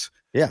works.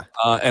 Yeah.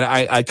 And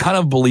I kind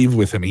of believe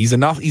with him. He's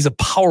a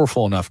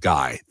powerful enough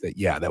guy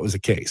that, that was the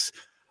case.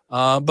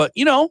 But,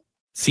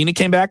 Cena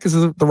came back because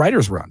the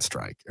writers were on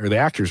strike, or the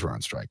actors were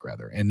on strike,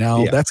 rather. And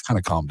now that's kind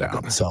of calmed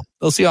down. So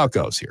we'll see how it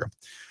goes here.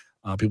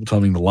 People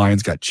telling me the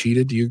Lions got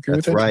cheated. Do you agree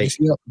with that? Right.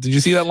 Did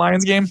you see that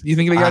Lions game? Do you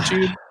think they got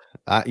cheated?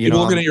 People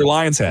looking at your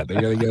Lions hat. They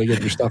gotta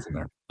get your stuff in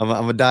there.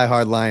 I'm a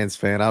diehard Lions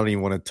fan. I don't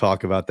even want to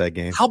talk about that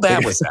game. How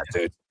bad was that,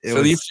 dude?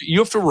 You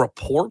have to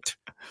report?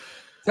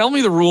 Tell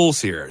me the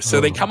rules here.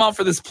 So they come out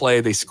for this play.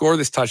 They score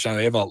this touchdown.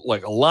 They have a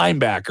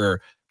linebacker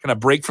kind of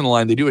break from the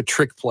line. They do a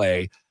trick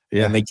play.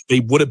 Yeah, and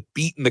they would have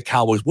beaten the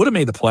Cowboys, would have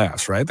made the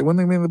playoffs, right? They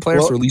wouldn't have made the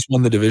playoffs, or at least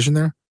won the division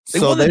there.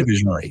 They won the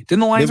division already. Didn't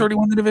the Lions already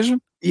win the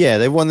division? Yeah,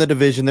 they won the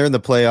division. They're in the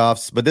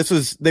playoffs, but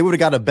they would have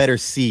got a better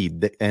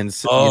seed. And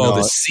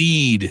the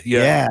seed,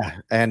 yeah.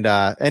 And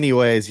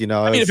anyways,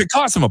 I mean, if it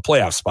cost them a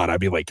playoff spot, I'd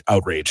be like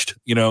outraged.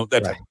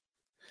 That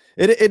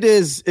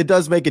It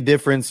does make a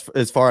difference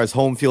as far as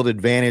home field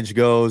advantage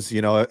goes.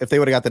 If they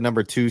would have got the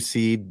number 2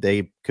 seed,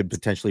 they could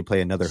potentially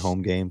play another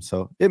home game.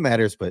 So it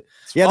matters. But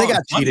they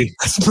got cheated.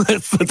 That's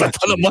a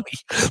ton of money.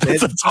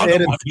 That's a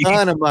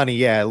ton of money.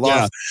 Yeah.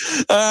 Lost.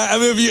 I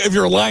mean, if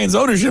you're a Lions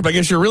ownership, I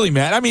guess you're really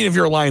mad. I mean, if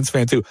you're a Lions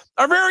fan too,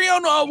 our very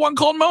own one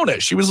called Mona,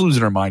 she was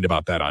losing her mind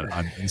about that on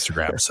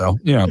Instagram. So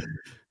yeah.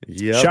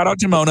 Shout out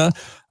to Mona.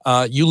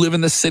 You live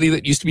in the city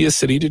that used to be a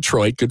city,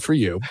 Detroit. Good for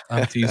you.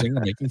 I'm teasing.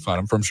 I'm making fun.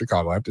 I'm from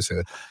Chicago. I have to say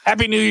that.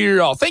 Happy New Year,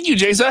 y'all. Thank you,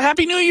 Jason.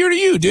 Happy New Year to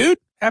you, dude.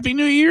 Happy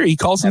New Year. He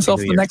calls himself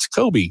the next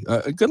Kobe.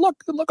 Good luck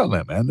on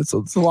that, man. It's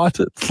a lot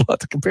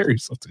to compare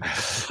yourself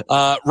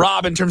to.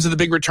 Rob, in terms of the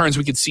big returns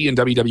we could see in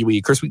WWE,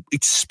 of course, we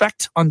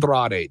expect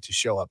Andrade to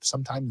show up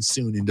sometime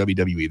soon in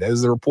WWE. That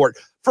is the report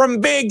from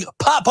Big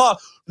Papa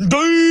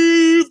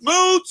Dave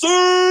Meltzer.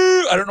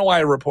 I don't know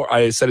why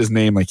I said his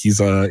name like he's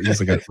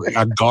like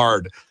a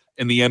guard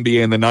in the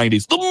NBA in the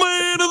 90s. The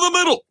man in the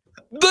middle,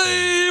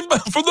 Dave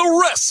from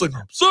the Wrestling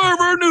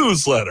Observer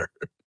newsletter.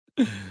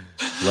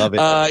 Love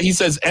it. He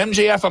says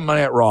MJF on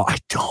Monday Night Raw. I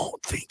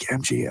don't think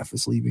MJF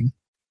is leaving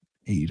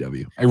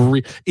AEW.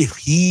 If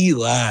he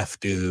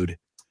left, dude.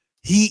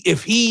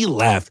 If he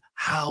left,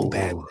 how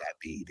bad would that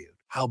be, dude?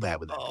 How bad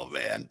would that be? Oh,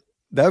 man.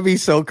 That'd be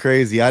so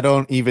crazy. I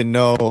don't even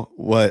know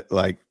what,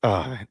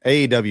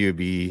 AEW would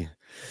be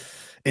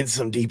in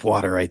some deep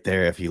water right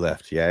there if he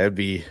left. Yeah, it'd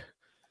be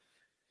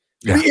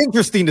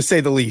interesting to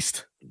say the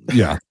least.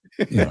 Yeah.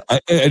 I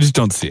just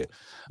don't see it.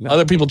 No.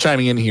 Other people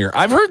chiming in here.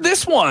 I've heard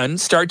this one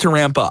start to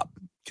ramp up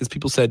because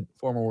people said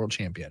former world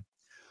champion.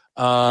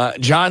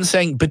 John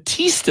saying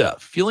Batista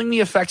feeling the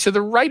effects of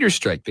the writer's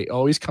strike. They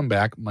always come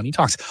back. Money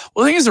talks.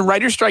 Well, the thing is, the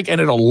writer's strike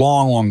ended a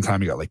long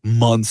time ago, like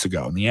months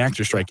ago. And the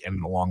actor strike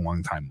ended a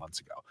long time months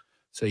ago.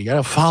 So you got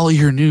to follow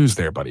your news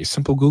there, buddy.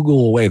 Simple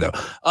Google away, though.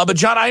 But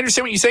John, I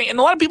understand what you're saying. And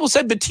a lot of people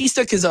said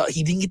Batista because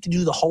he didn't get to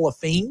do the Hall of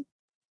Fame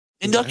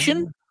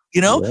induction.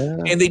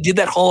 And they did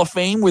that Hall of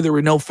Fame where there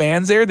were no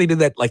fans there. They did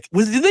that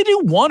did they do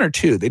 1 or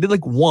 2? They did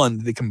 1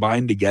 that they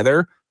combined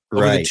together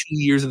over the 2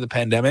 years of the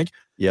pandemic.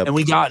 Yep. And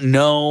we got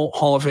no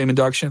Hall of Fame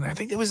induction. I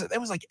think that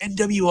was like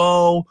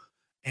NWO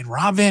and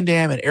Rob Van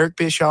Dam and Eric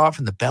Bischoff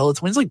and the Bella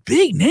Twins, like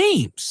big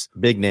names.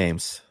 Big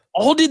names.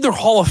 All did their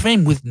Hall of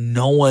Fame with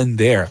no one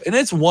there. And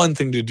it's one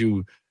thing to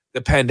do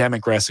the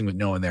pandemic wrestling with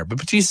no one there. But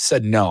Batista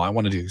said, no, I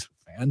want to do this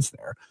with fans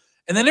there.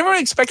 And then everyone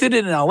expected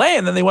it in LA,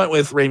 and then they went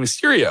with Rey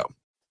Mysterio.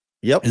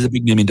 Yep. As a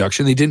big name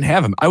induction. They didn't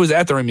have him. I was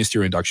at the Rey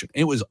Mysterio induction.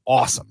 It was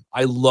awesome.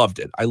 I loved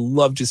it. I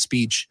loved his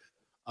speech.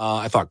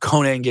 I thought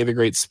Conan gave a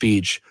great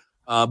speech.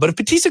 But if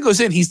Batista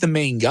goes in, he's the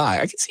main guy.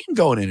 I can see him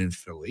going in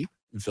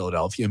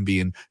Philadelphia, and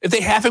being, if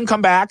they have him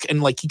come back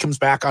and like he comes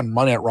back on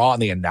Monday at Raw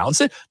and they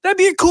announce it, that'd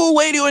be a cool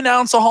way to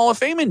announce a Hall of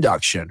Fame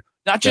induction.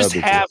 Not just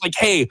have like,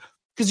 hey,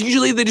 because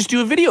usually they just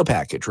do a video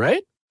package,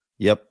 right?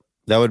 Yep.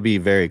 That would be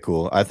very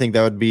cool. I think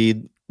that would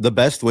be the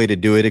best way to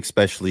do it,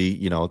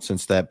 especially,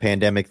 since that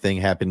pandemic thing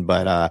happened.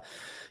 But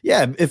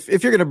yeah, if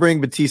you're going to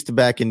bring Batista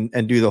back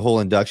and do the whole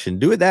induction,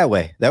 do it that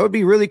way. That would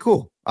be really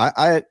cool.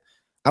 I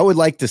would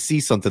like to see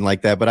something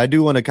like that. But I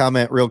do want to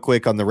comment real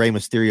quick on the Rey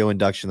Mysterio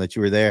induction that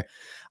you were there.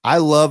 I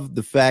love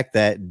the fact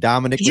that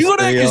Dominic Did you go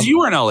to that because you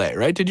were in LA,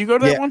 right? Did you go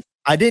to that one?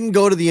 I didn't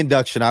go to the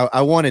induction.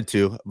 I wanted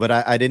to, but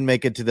I didn't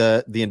make it to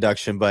the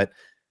induction. But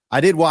I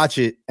did watch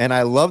it, and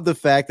I love the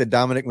fact that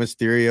Dominic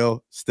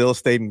Mysterio still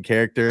stayed in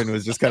character and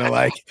was just kind of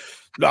like,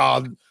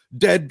 "No,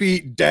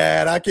 deadbeat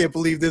dad. I can't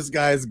believe this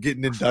guy's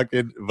getting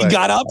inducted." But he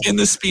got up in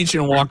the speech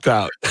and walked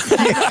out.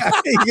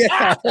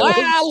 yeah.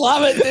 I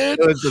love it, dude.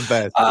 It was the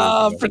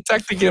best.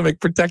 Protect the gimmick.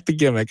 Protect the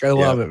gimmick. I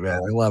love it, man.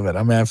 I love it.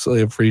 I'm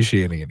absolutely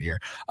appreciating it here.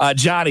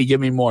 Johnny,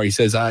 give me more. He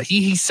says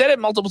he said it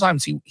multiple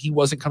times. He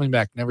wasn't coming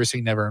back. Never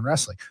say never in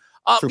wrestling.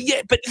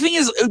 Yeah, but the thing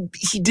is,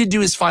 he did do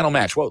his final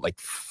match. What, like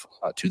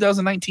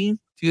 2019?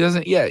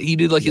 Yeah, he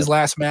did like his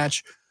last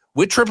match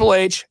with Triple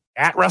H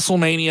at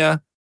WrestleMania.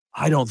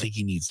 I don't think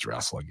he needs to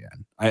wrestle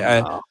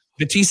again.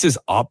 Batista's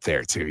up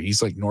there too.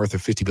 He's like north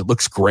of 50, but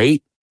looks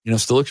great.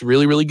 Still looks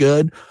really, really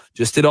good.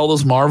 Just did all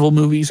those Marvel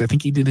movies. I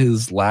think he did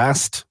his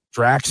last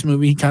Drax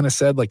movie. He kind of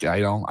said like, I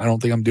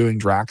don't think I'm doing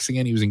Drax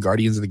again. He was in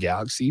Guardians of the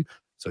Galaxy.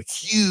 So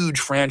huge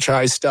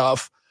franchise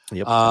stuff.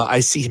 Yep.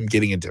 I see him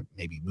getting into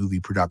maybe movie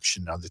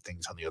production and other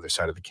things on the other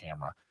side of the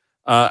camera.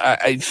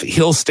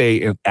 He'll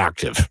stay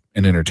active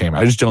in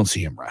entertainment. I just don't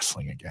see him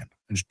wrestling again.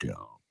 I just don't.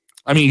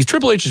 I mean, he's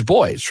Triple H's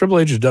boy. It's Triple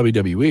H's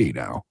WWE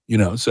now,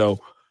 so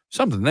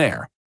something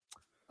there.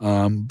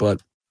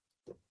 But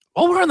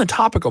while we're on the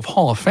topic of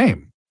Hall of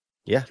Fame,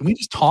 can we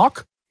just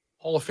talk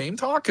Hall of Fame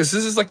talk? Because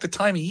this is like the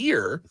time of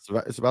year.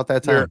 It's about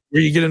that time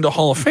where you get into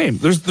Hall of Fame.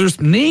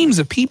 There's names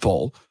of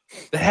people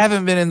that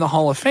haven't been in the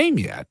Hall of Fame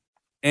yet.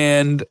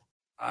 And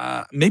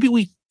maybe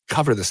we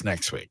cover this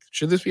next week.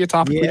 Should this be a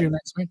topic we do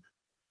next week?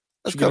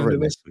 Let's cover it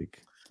next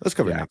week.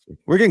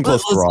 We're getting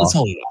close to Raw.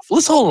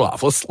 Let's hold it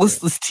off.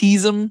 Let's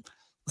tease them.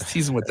 Let's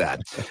tease them with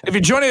that. If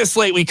you're joining us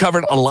late, we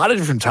covered a lot of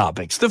different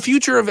topics. The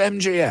future of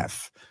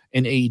MJF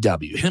in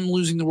AEW, him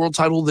losing the world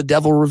title, the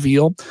Devil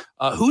reveal,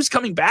 who's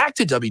coming back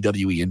to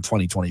WWE in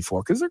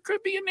 2024? Because there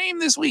could be a name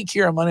this week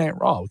here on Monday Night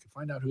Raw. We can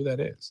find out who that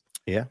is.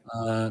 Yeah.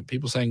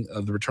 People saying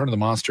the return of the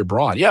monster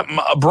Braun. Yeah,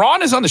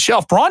 Braun is on the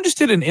shelf. Braun just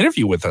did an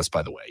interview with us,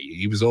 by the way.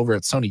 He was over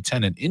at Sony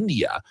 10 in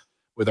India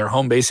with our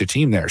home base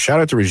team there. Shout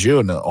out to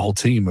Raju and the whole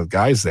team of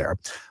guys there.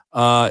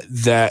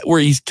 Where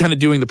he's kind of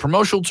doing the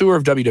promotional tour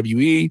of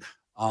WWE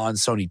on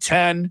Sony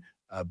 10.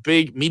 A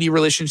big media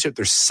relationship.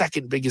 Their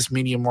second biggest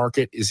media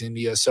market is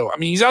India. So, I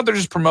mean, he's out there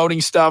just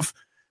promoting stuff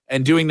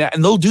and doing that.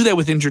 And they'll do that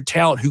with injured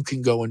talent who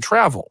can go and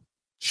travel.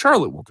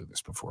 Charlotte will do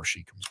this before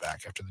she comes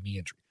back after the knee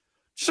injury.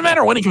 Just a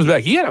matter of when he comes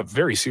back. He had a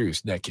very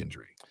serious neck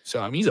injury.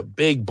 So, I mean, he's a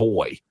big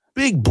boy.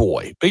 Big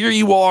boy. Bigger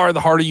you are,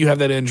 the harder you have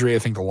that injury, I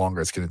think the longer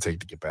it's going to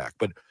take to get back.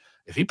 But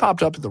if he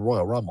popped up at the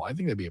Royal Rumble, I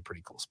think that'd be a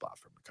pretty cool spot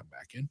for him to come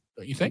back in.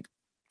 Don't you think?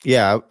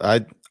 Yeah,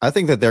 I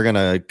think that they're going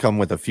to come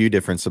with a few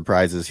different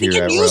surprises here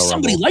at Royal Rumble.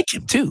 Somebody like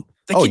him, too.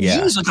 They can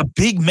use like a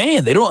big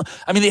man. They don't,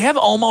 I mean, they have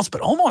Almost, but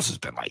Almost has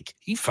been like,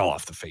 he fell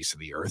off the face of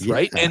the earth,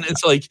 right? And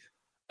it's like,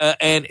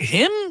 and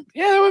him,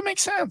 that would make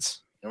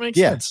sense. It makes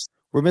sense.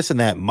 We're missing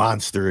that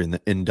monster in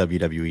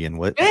WWE and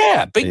what?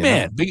 Yeah, big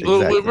man.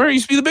 Where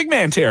used to be the big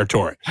man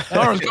territory.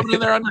 Now he's coming in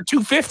there under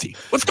 250.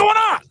 What's going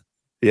on?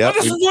 Yeah.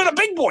 This is where the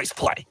big boys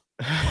play.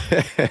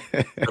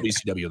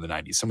 WCW in the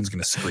 90s. Someone's going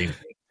to scream at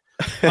me.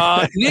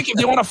 Nick, if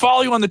they want to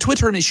follow you on the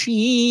Twitter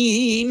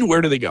machine,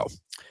 where do they go?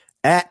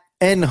 At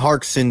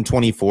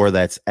nharksen24.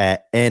 That's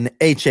at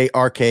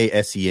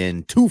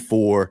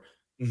NHARKSEN24.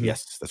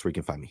 Yes, that's where you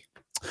can find me.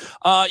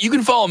 You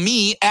can follow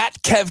me at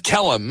Kev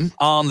Kellum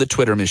on the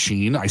Twitter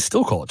machine. I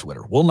still call it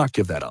Twitter. We'll not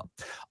give that up.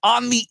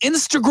 On the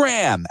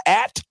Instagram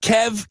at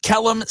Kev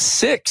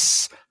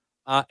Kellum6.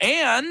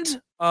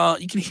 And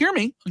you can hear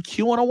me on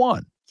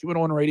Q101.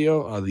 Q101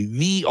 Radio,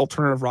 the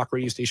alternative rock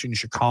radio station in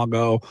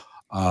Chicago.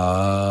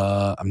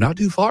 I'm not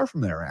too far from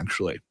there,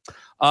 actually.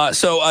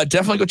 So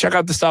definitely go check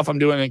out the stuff I'm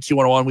doing at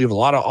Q101. We have a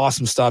lot of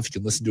awesome stuff. You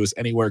can listen to us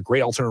anywhere.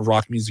 Great alternative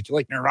rock music. You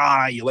like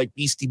Nirvana, you like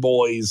Beastie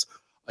Boys,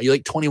 you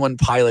like 21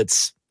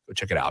 Pilots. Go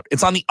check it out.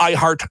 It's on the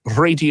iHeart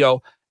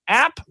Radio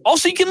app.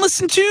 Also, you can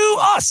listen to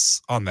us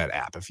on that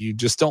app. If you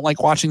just don't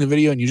like watching the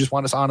video and you just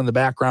want us on in the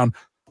background,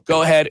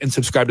 go ahead and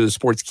subscribe to the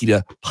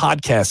Sportskeeda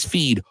podcast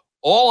feed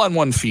all on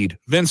one feed.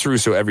 Vince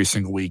Russo every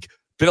single week.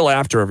 Bill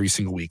After every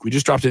single week. We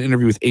just dropped an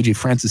interview with AJ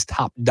Francis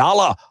Top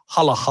Dollar.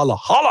 Holla, holla,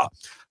 holla.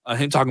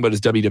 Him talking about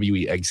his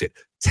WWE exit.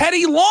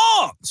 Teddy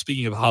Long,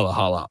 speaking of holla,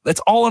 holla. That's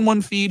all in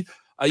one feed.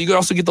 You can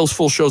also get those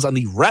full shows on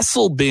the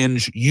Wrestle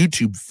Binge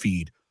YouTube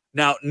feed.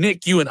 Now,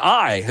 Nick, you and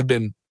I have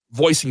been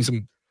voicing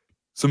some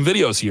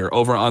videos here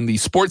over on the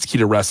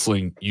Sportskeeda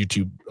Wrestling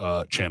YouTube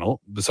channel,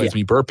 besides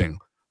me burping.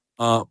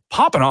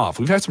 Popping off.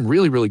 We've had some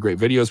really, really great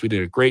videos. We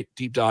did a great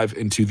deep dive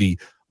into the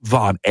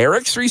Von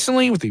Erichs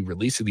recently with the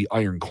release of the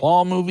Iron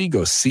Claw movie.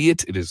 Go see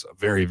it. It is a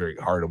very, very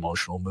hard,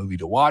 emotional movie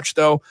to watch,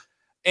 though.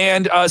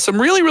 And some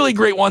really, really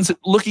great ones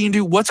looking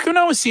into what's going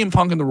on with CM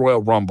Punk in the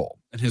Royal Rumble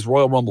and his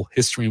Royal Rumble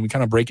history. And we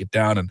kind of break it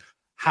down and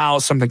how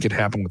something could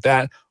happen with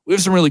that. We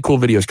have some really cool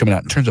videos coming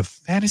out in terms of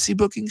fantasy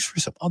bookings for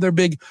some other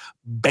big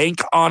bank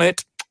on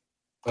it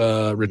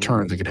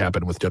returns that could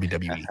happen with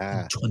WWE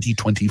in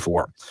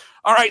 2024.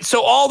 All right,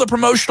 so all the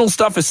promotional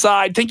stuff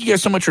aside, thank you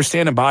guys so much for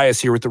standing by us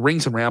here with the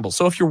Rings and Rambles.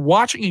 So if you're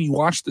watching and you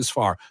watched this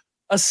far,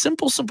 a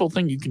simple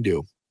thing you can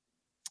do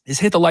is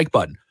hit the like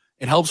button.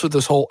 It helps with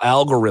this whole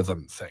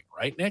algorithm thing,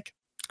 right, Nick?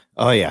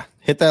 Oh, yeah.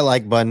 Hit that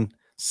like button,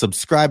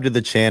 subscribe to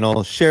the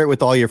channel, share it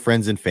with all your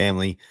friends and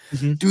family.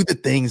 Do the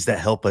things that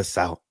help us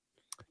out.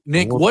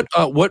 Nick,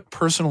 what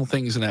personal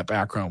things in that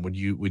background would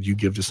you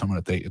give to someone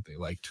if they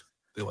liked?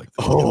 They like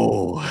this.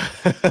 Oh,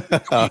 you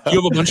have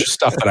a bunch of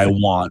stuff that I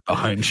want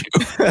behind you.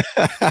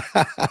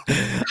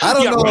 I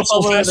don't know.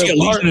 Russell Fest,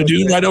 Legion of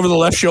Doom right over the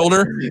left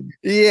shoulder.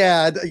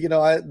 Yeah,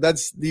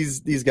 that's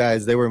these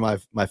guys. They were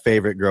my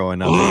favorite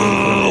growing up.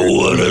 Oh,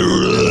 what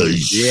a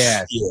rush!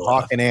 Yeah,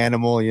 talking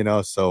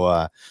animal. So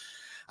I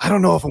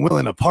don't know if I'm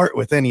willing to part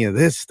with any of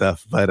this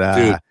stuff, but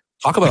dude,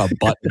 talk about a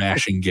butt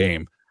mashing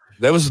game.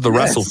 That was the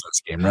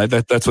WrestleFest game, right?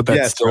 That's what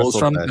that steals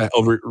from,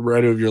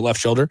 right over your left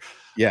shoulder.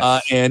 Yeah.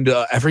 And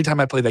every time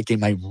I played that game,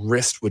 my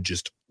wrist would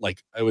just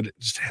I would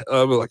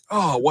like,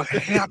 oh, what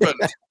happened?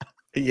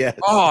 Yeah.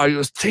 Oh, I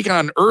was taking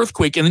on an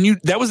earthquake, and then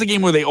that was the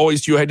game where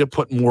you had to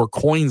put more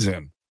coins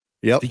in.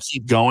 Yep. To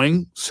keep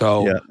going.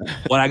 So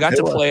when I got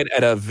to play it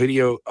at a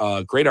video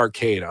great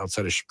arcade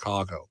outside of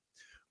Chicago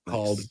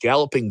called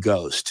Galloping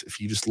Ghost. If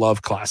you just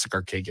love classic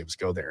arcade games,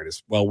 go there. It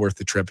is well worth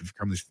the trip. If you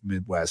come to the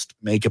Midwest,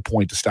 make a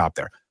point to stop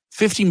there.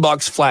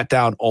 $15 flat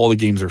down. All the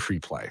games are free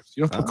play. So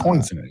you don't have to put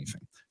coins in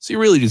anything. So you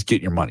really just get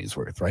your money's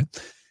worth, right?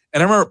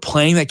 And I remember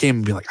playing that game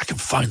and being like, I can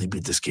finally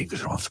beat this game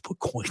because I don't have to put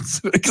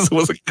coins in it because I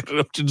wasn't good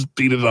enough to just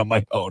beat it on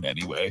my own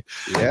anyway.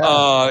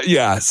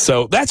 Yeah.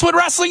 So that's what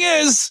wrestling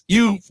is.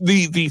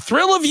 The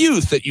thrill of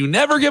youth that you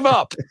never give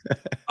up.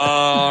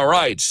 All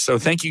right. So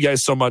thank you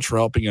guys so much for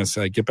helping us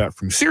get back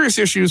from serious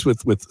issues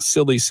with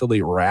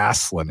silly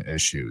wrestling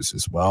issues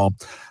as well.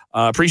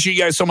 Appreciate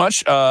you guys so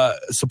much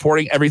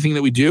supporting everything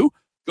that we do.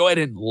 Go ahead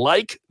and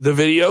like the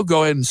video.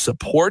 Go ahead and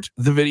support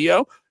the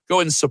video. Go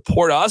ahead and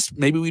support us.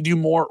 Maybe we do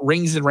more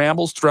Rings and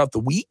Rambles throughout the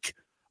week.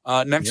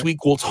 Next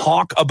week, we'll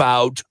talk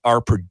about our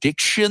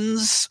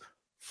predictions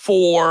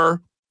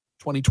for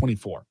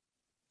 2024.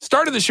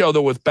 Started the show,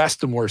 though, with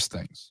best and worst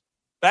things.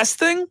 Best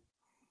thing,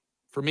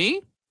 for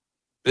me,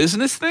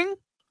 business thing,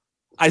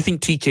 I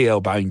think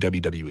TKO buying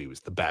WWE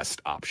was the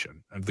best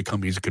option of the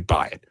companies that could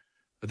buy it.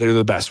 But they're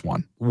the best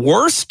one.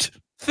 Worst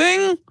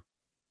thing,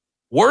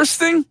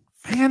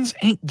 fans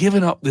ain't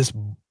giving up this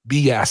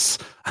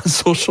BS on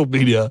social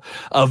media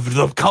of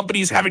the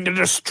companies having to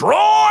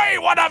destroy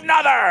one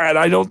another. And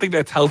I don't think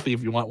that's healthy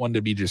if you want one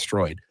to be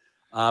destroyed.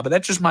 But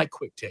that's just my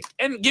quick take.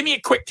 And give me a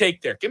quick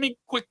take there. Give me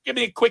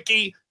a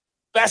quickie,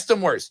 best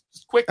and worst.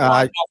 Just quick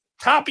one,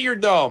 top of your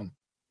dome.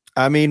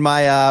 I mean,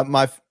 my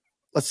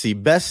let's see,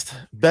 best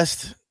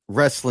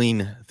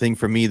wrestling thing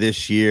for me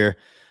this year.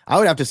 I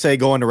would have to say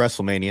going to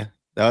WrestleMania.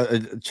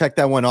 Check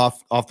that one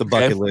off the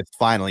bucket list.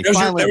 Finally.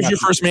 That was your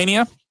first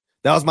Mania?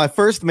 That was my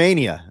first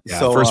Mania. Yeah,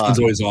 so, first one's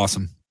always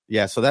awesome.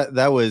 Yeah, so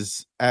that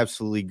was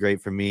absolutely great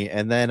for me.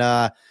 And then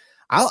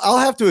I'll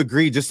have to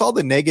agree, just all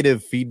the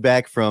negative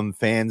feedback from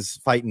fans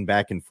fighting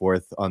back and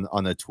forth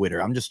on the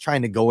Twitter. I'm just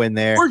trying to go in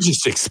there. We're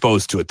just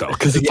exposed to it though,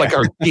 because it's like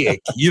our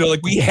gig.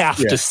 We have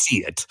to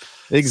see it.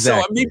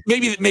 Exactly.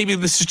 So maybe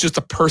this is just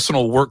a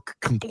personal work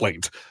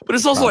complaint, but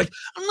it's also like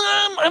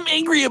I'm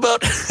angry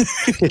about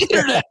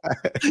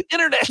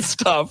internet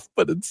stuff,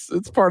 but it's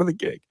part of the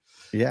gig.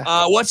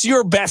 Yeah. What's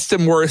your best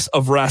and worst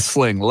of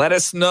wrestling? Let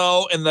us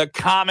know in the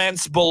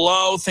comments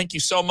below. Thank you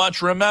so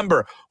much.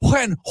 Remember,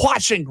 when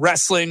watching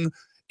wrestling,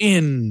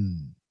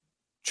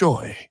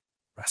 enjoy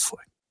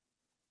wrestling.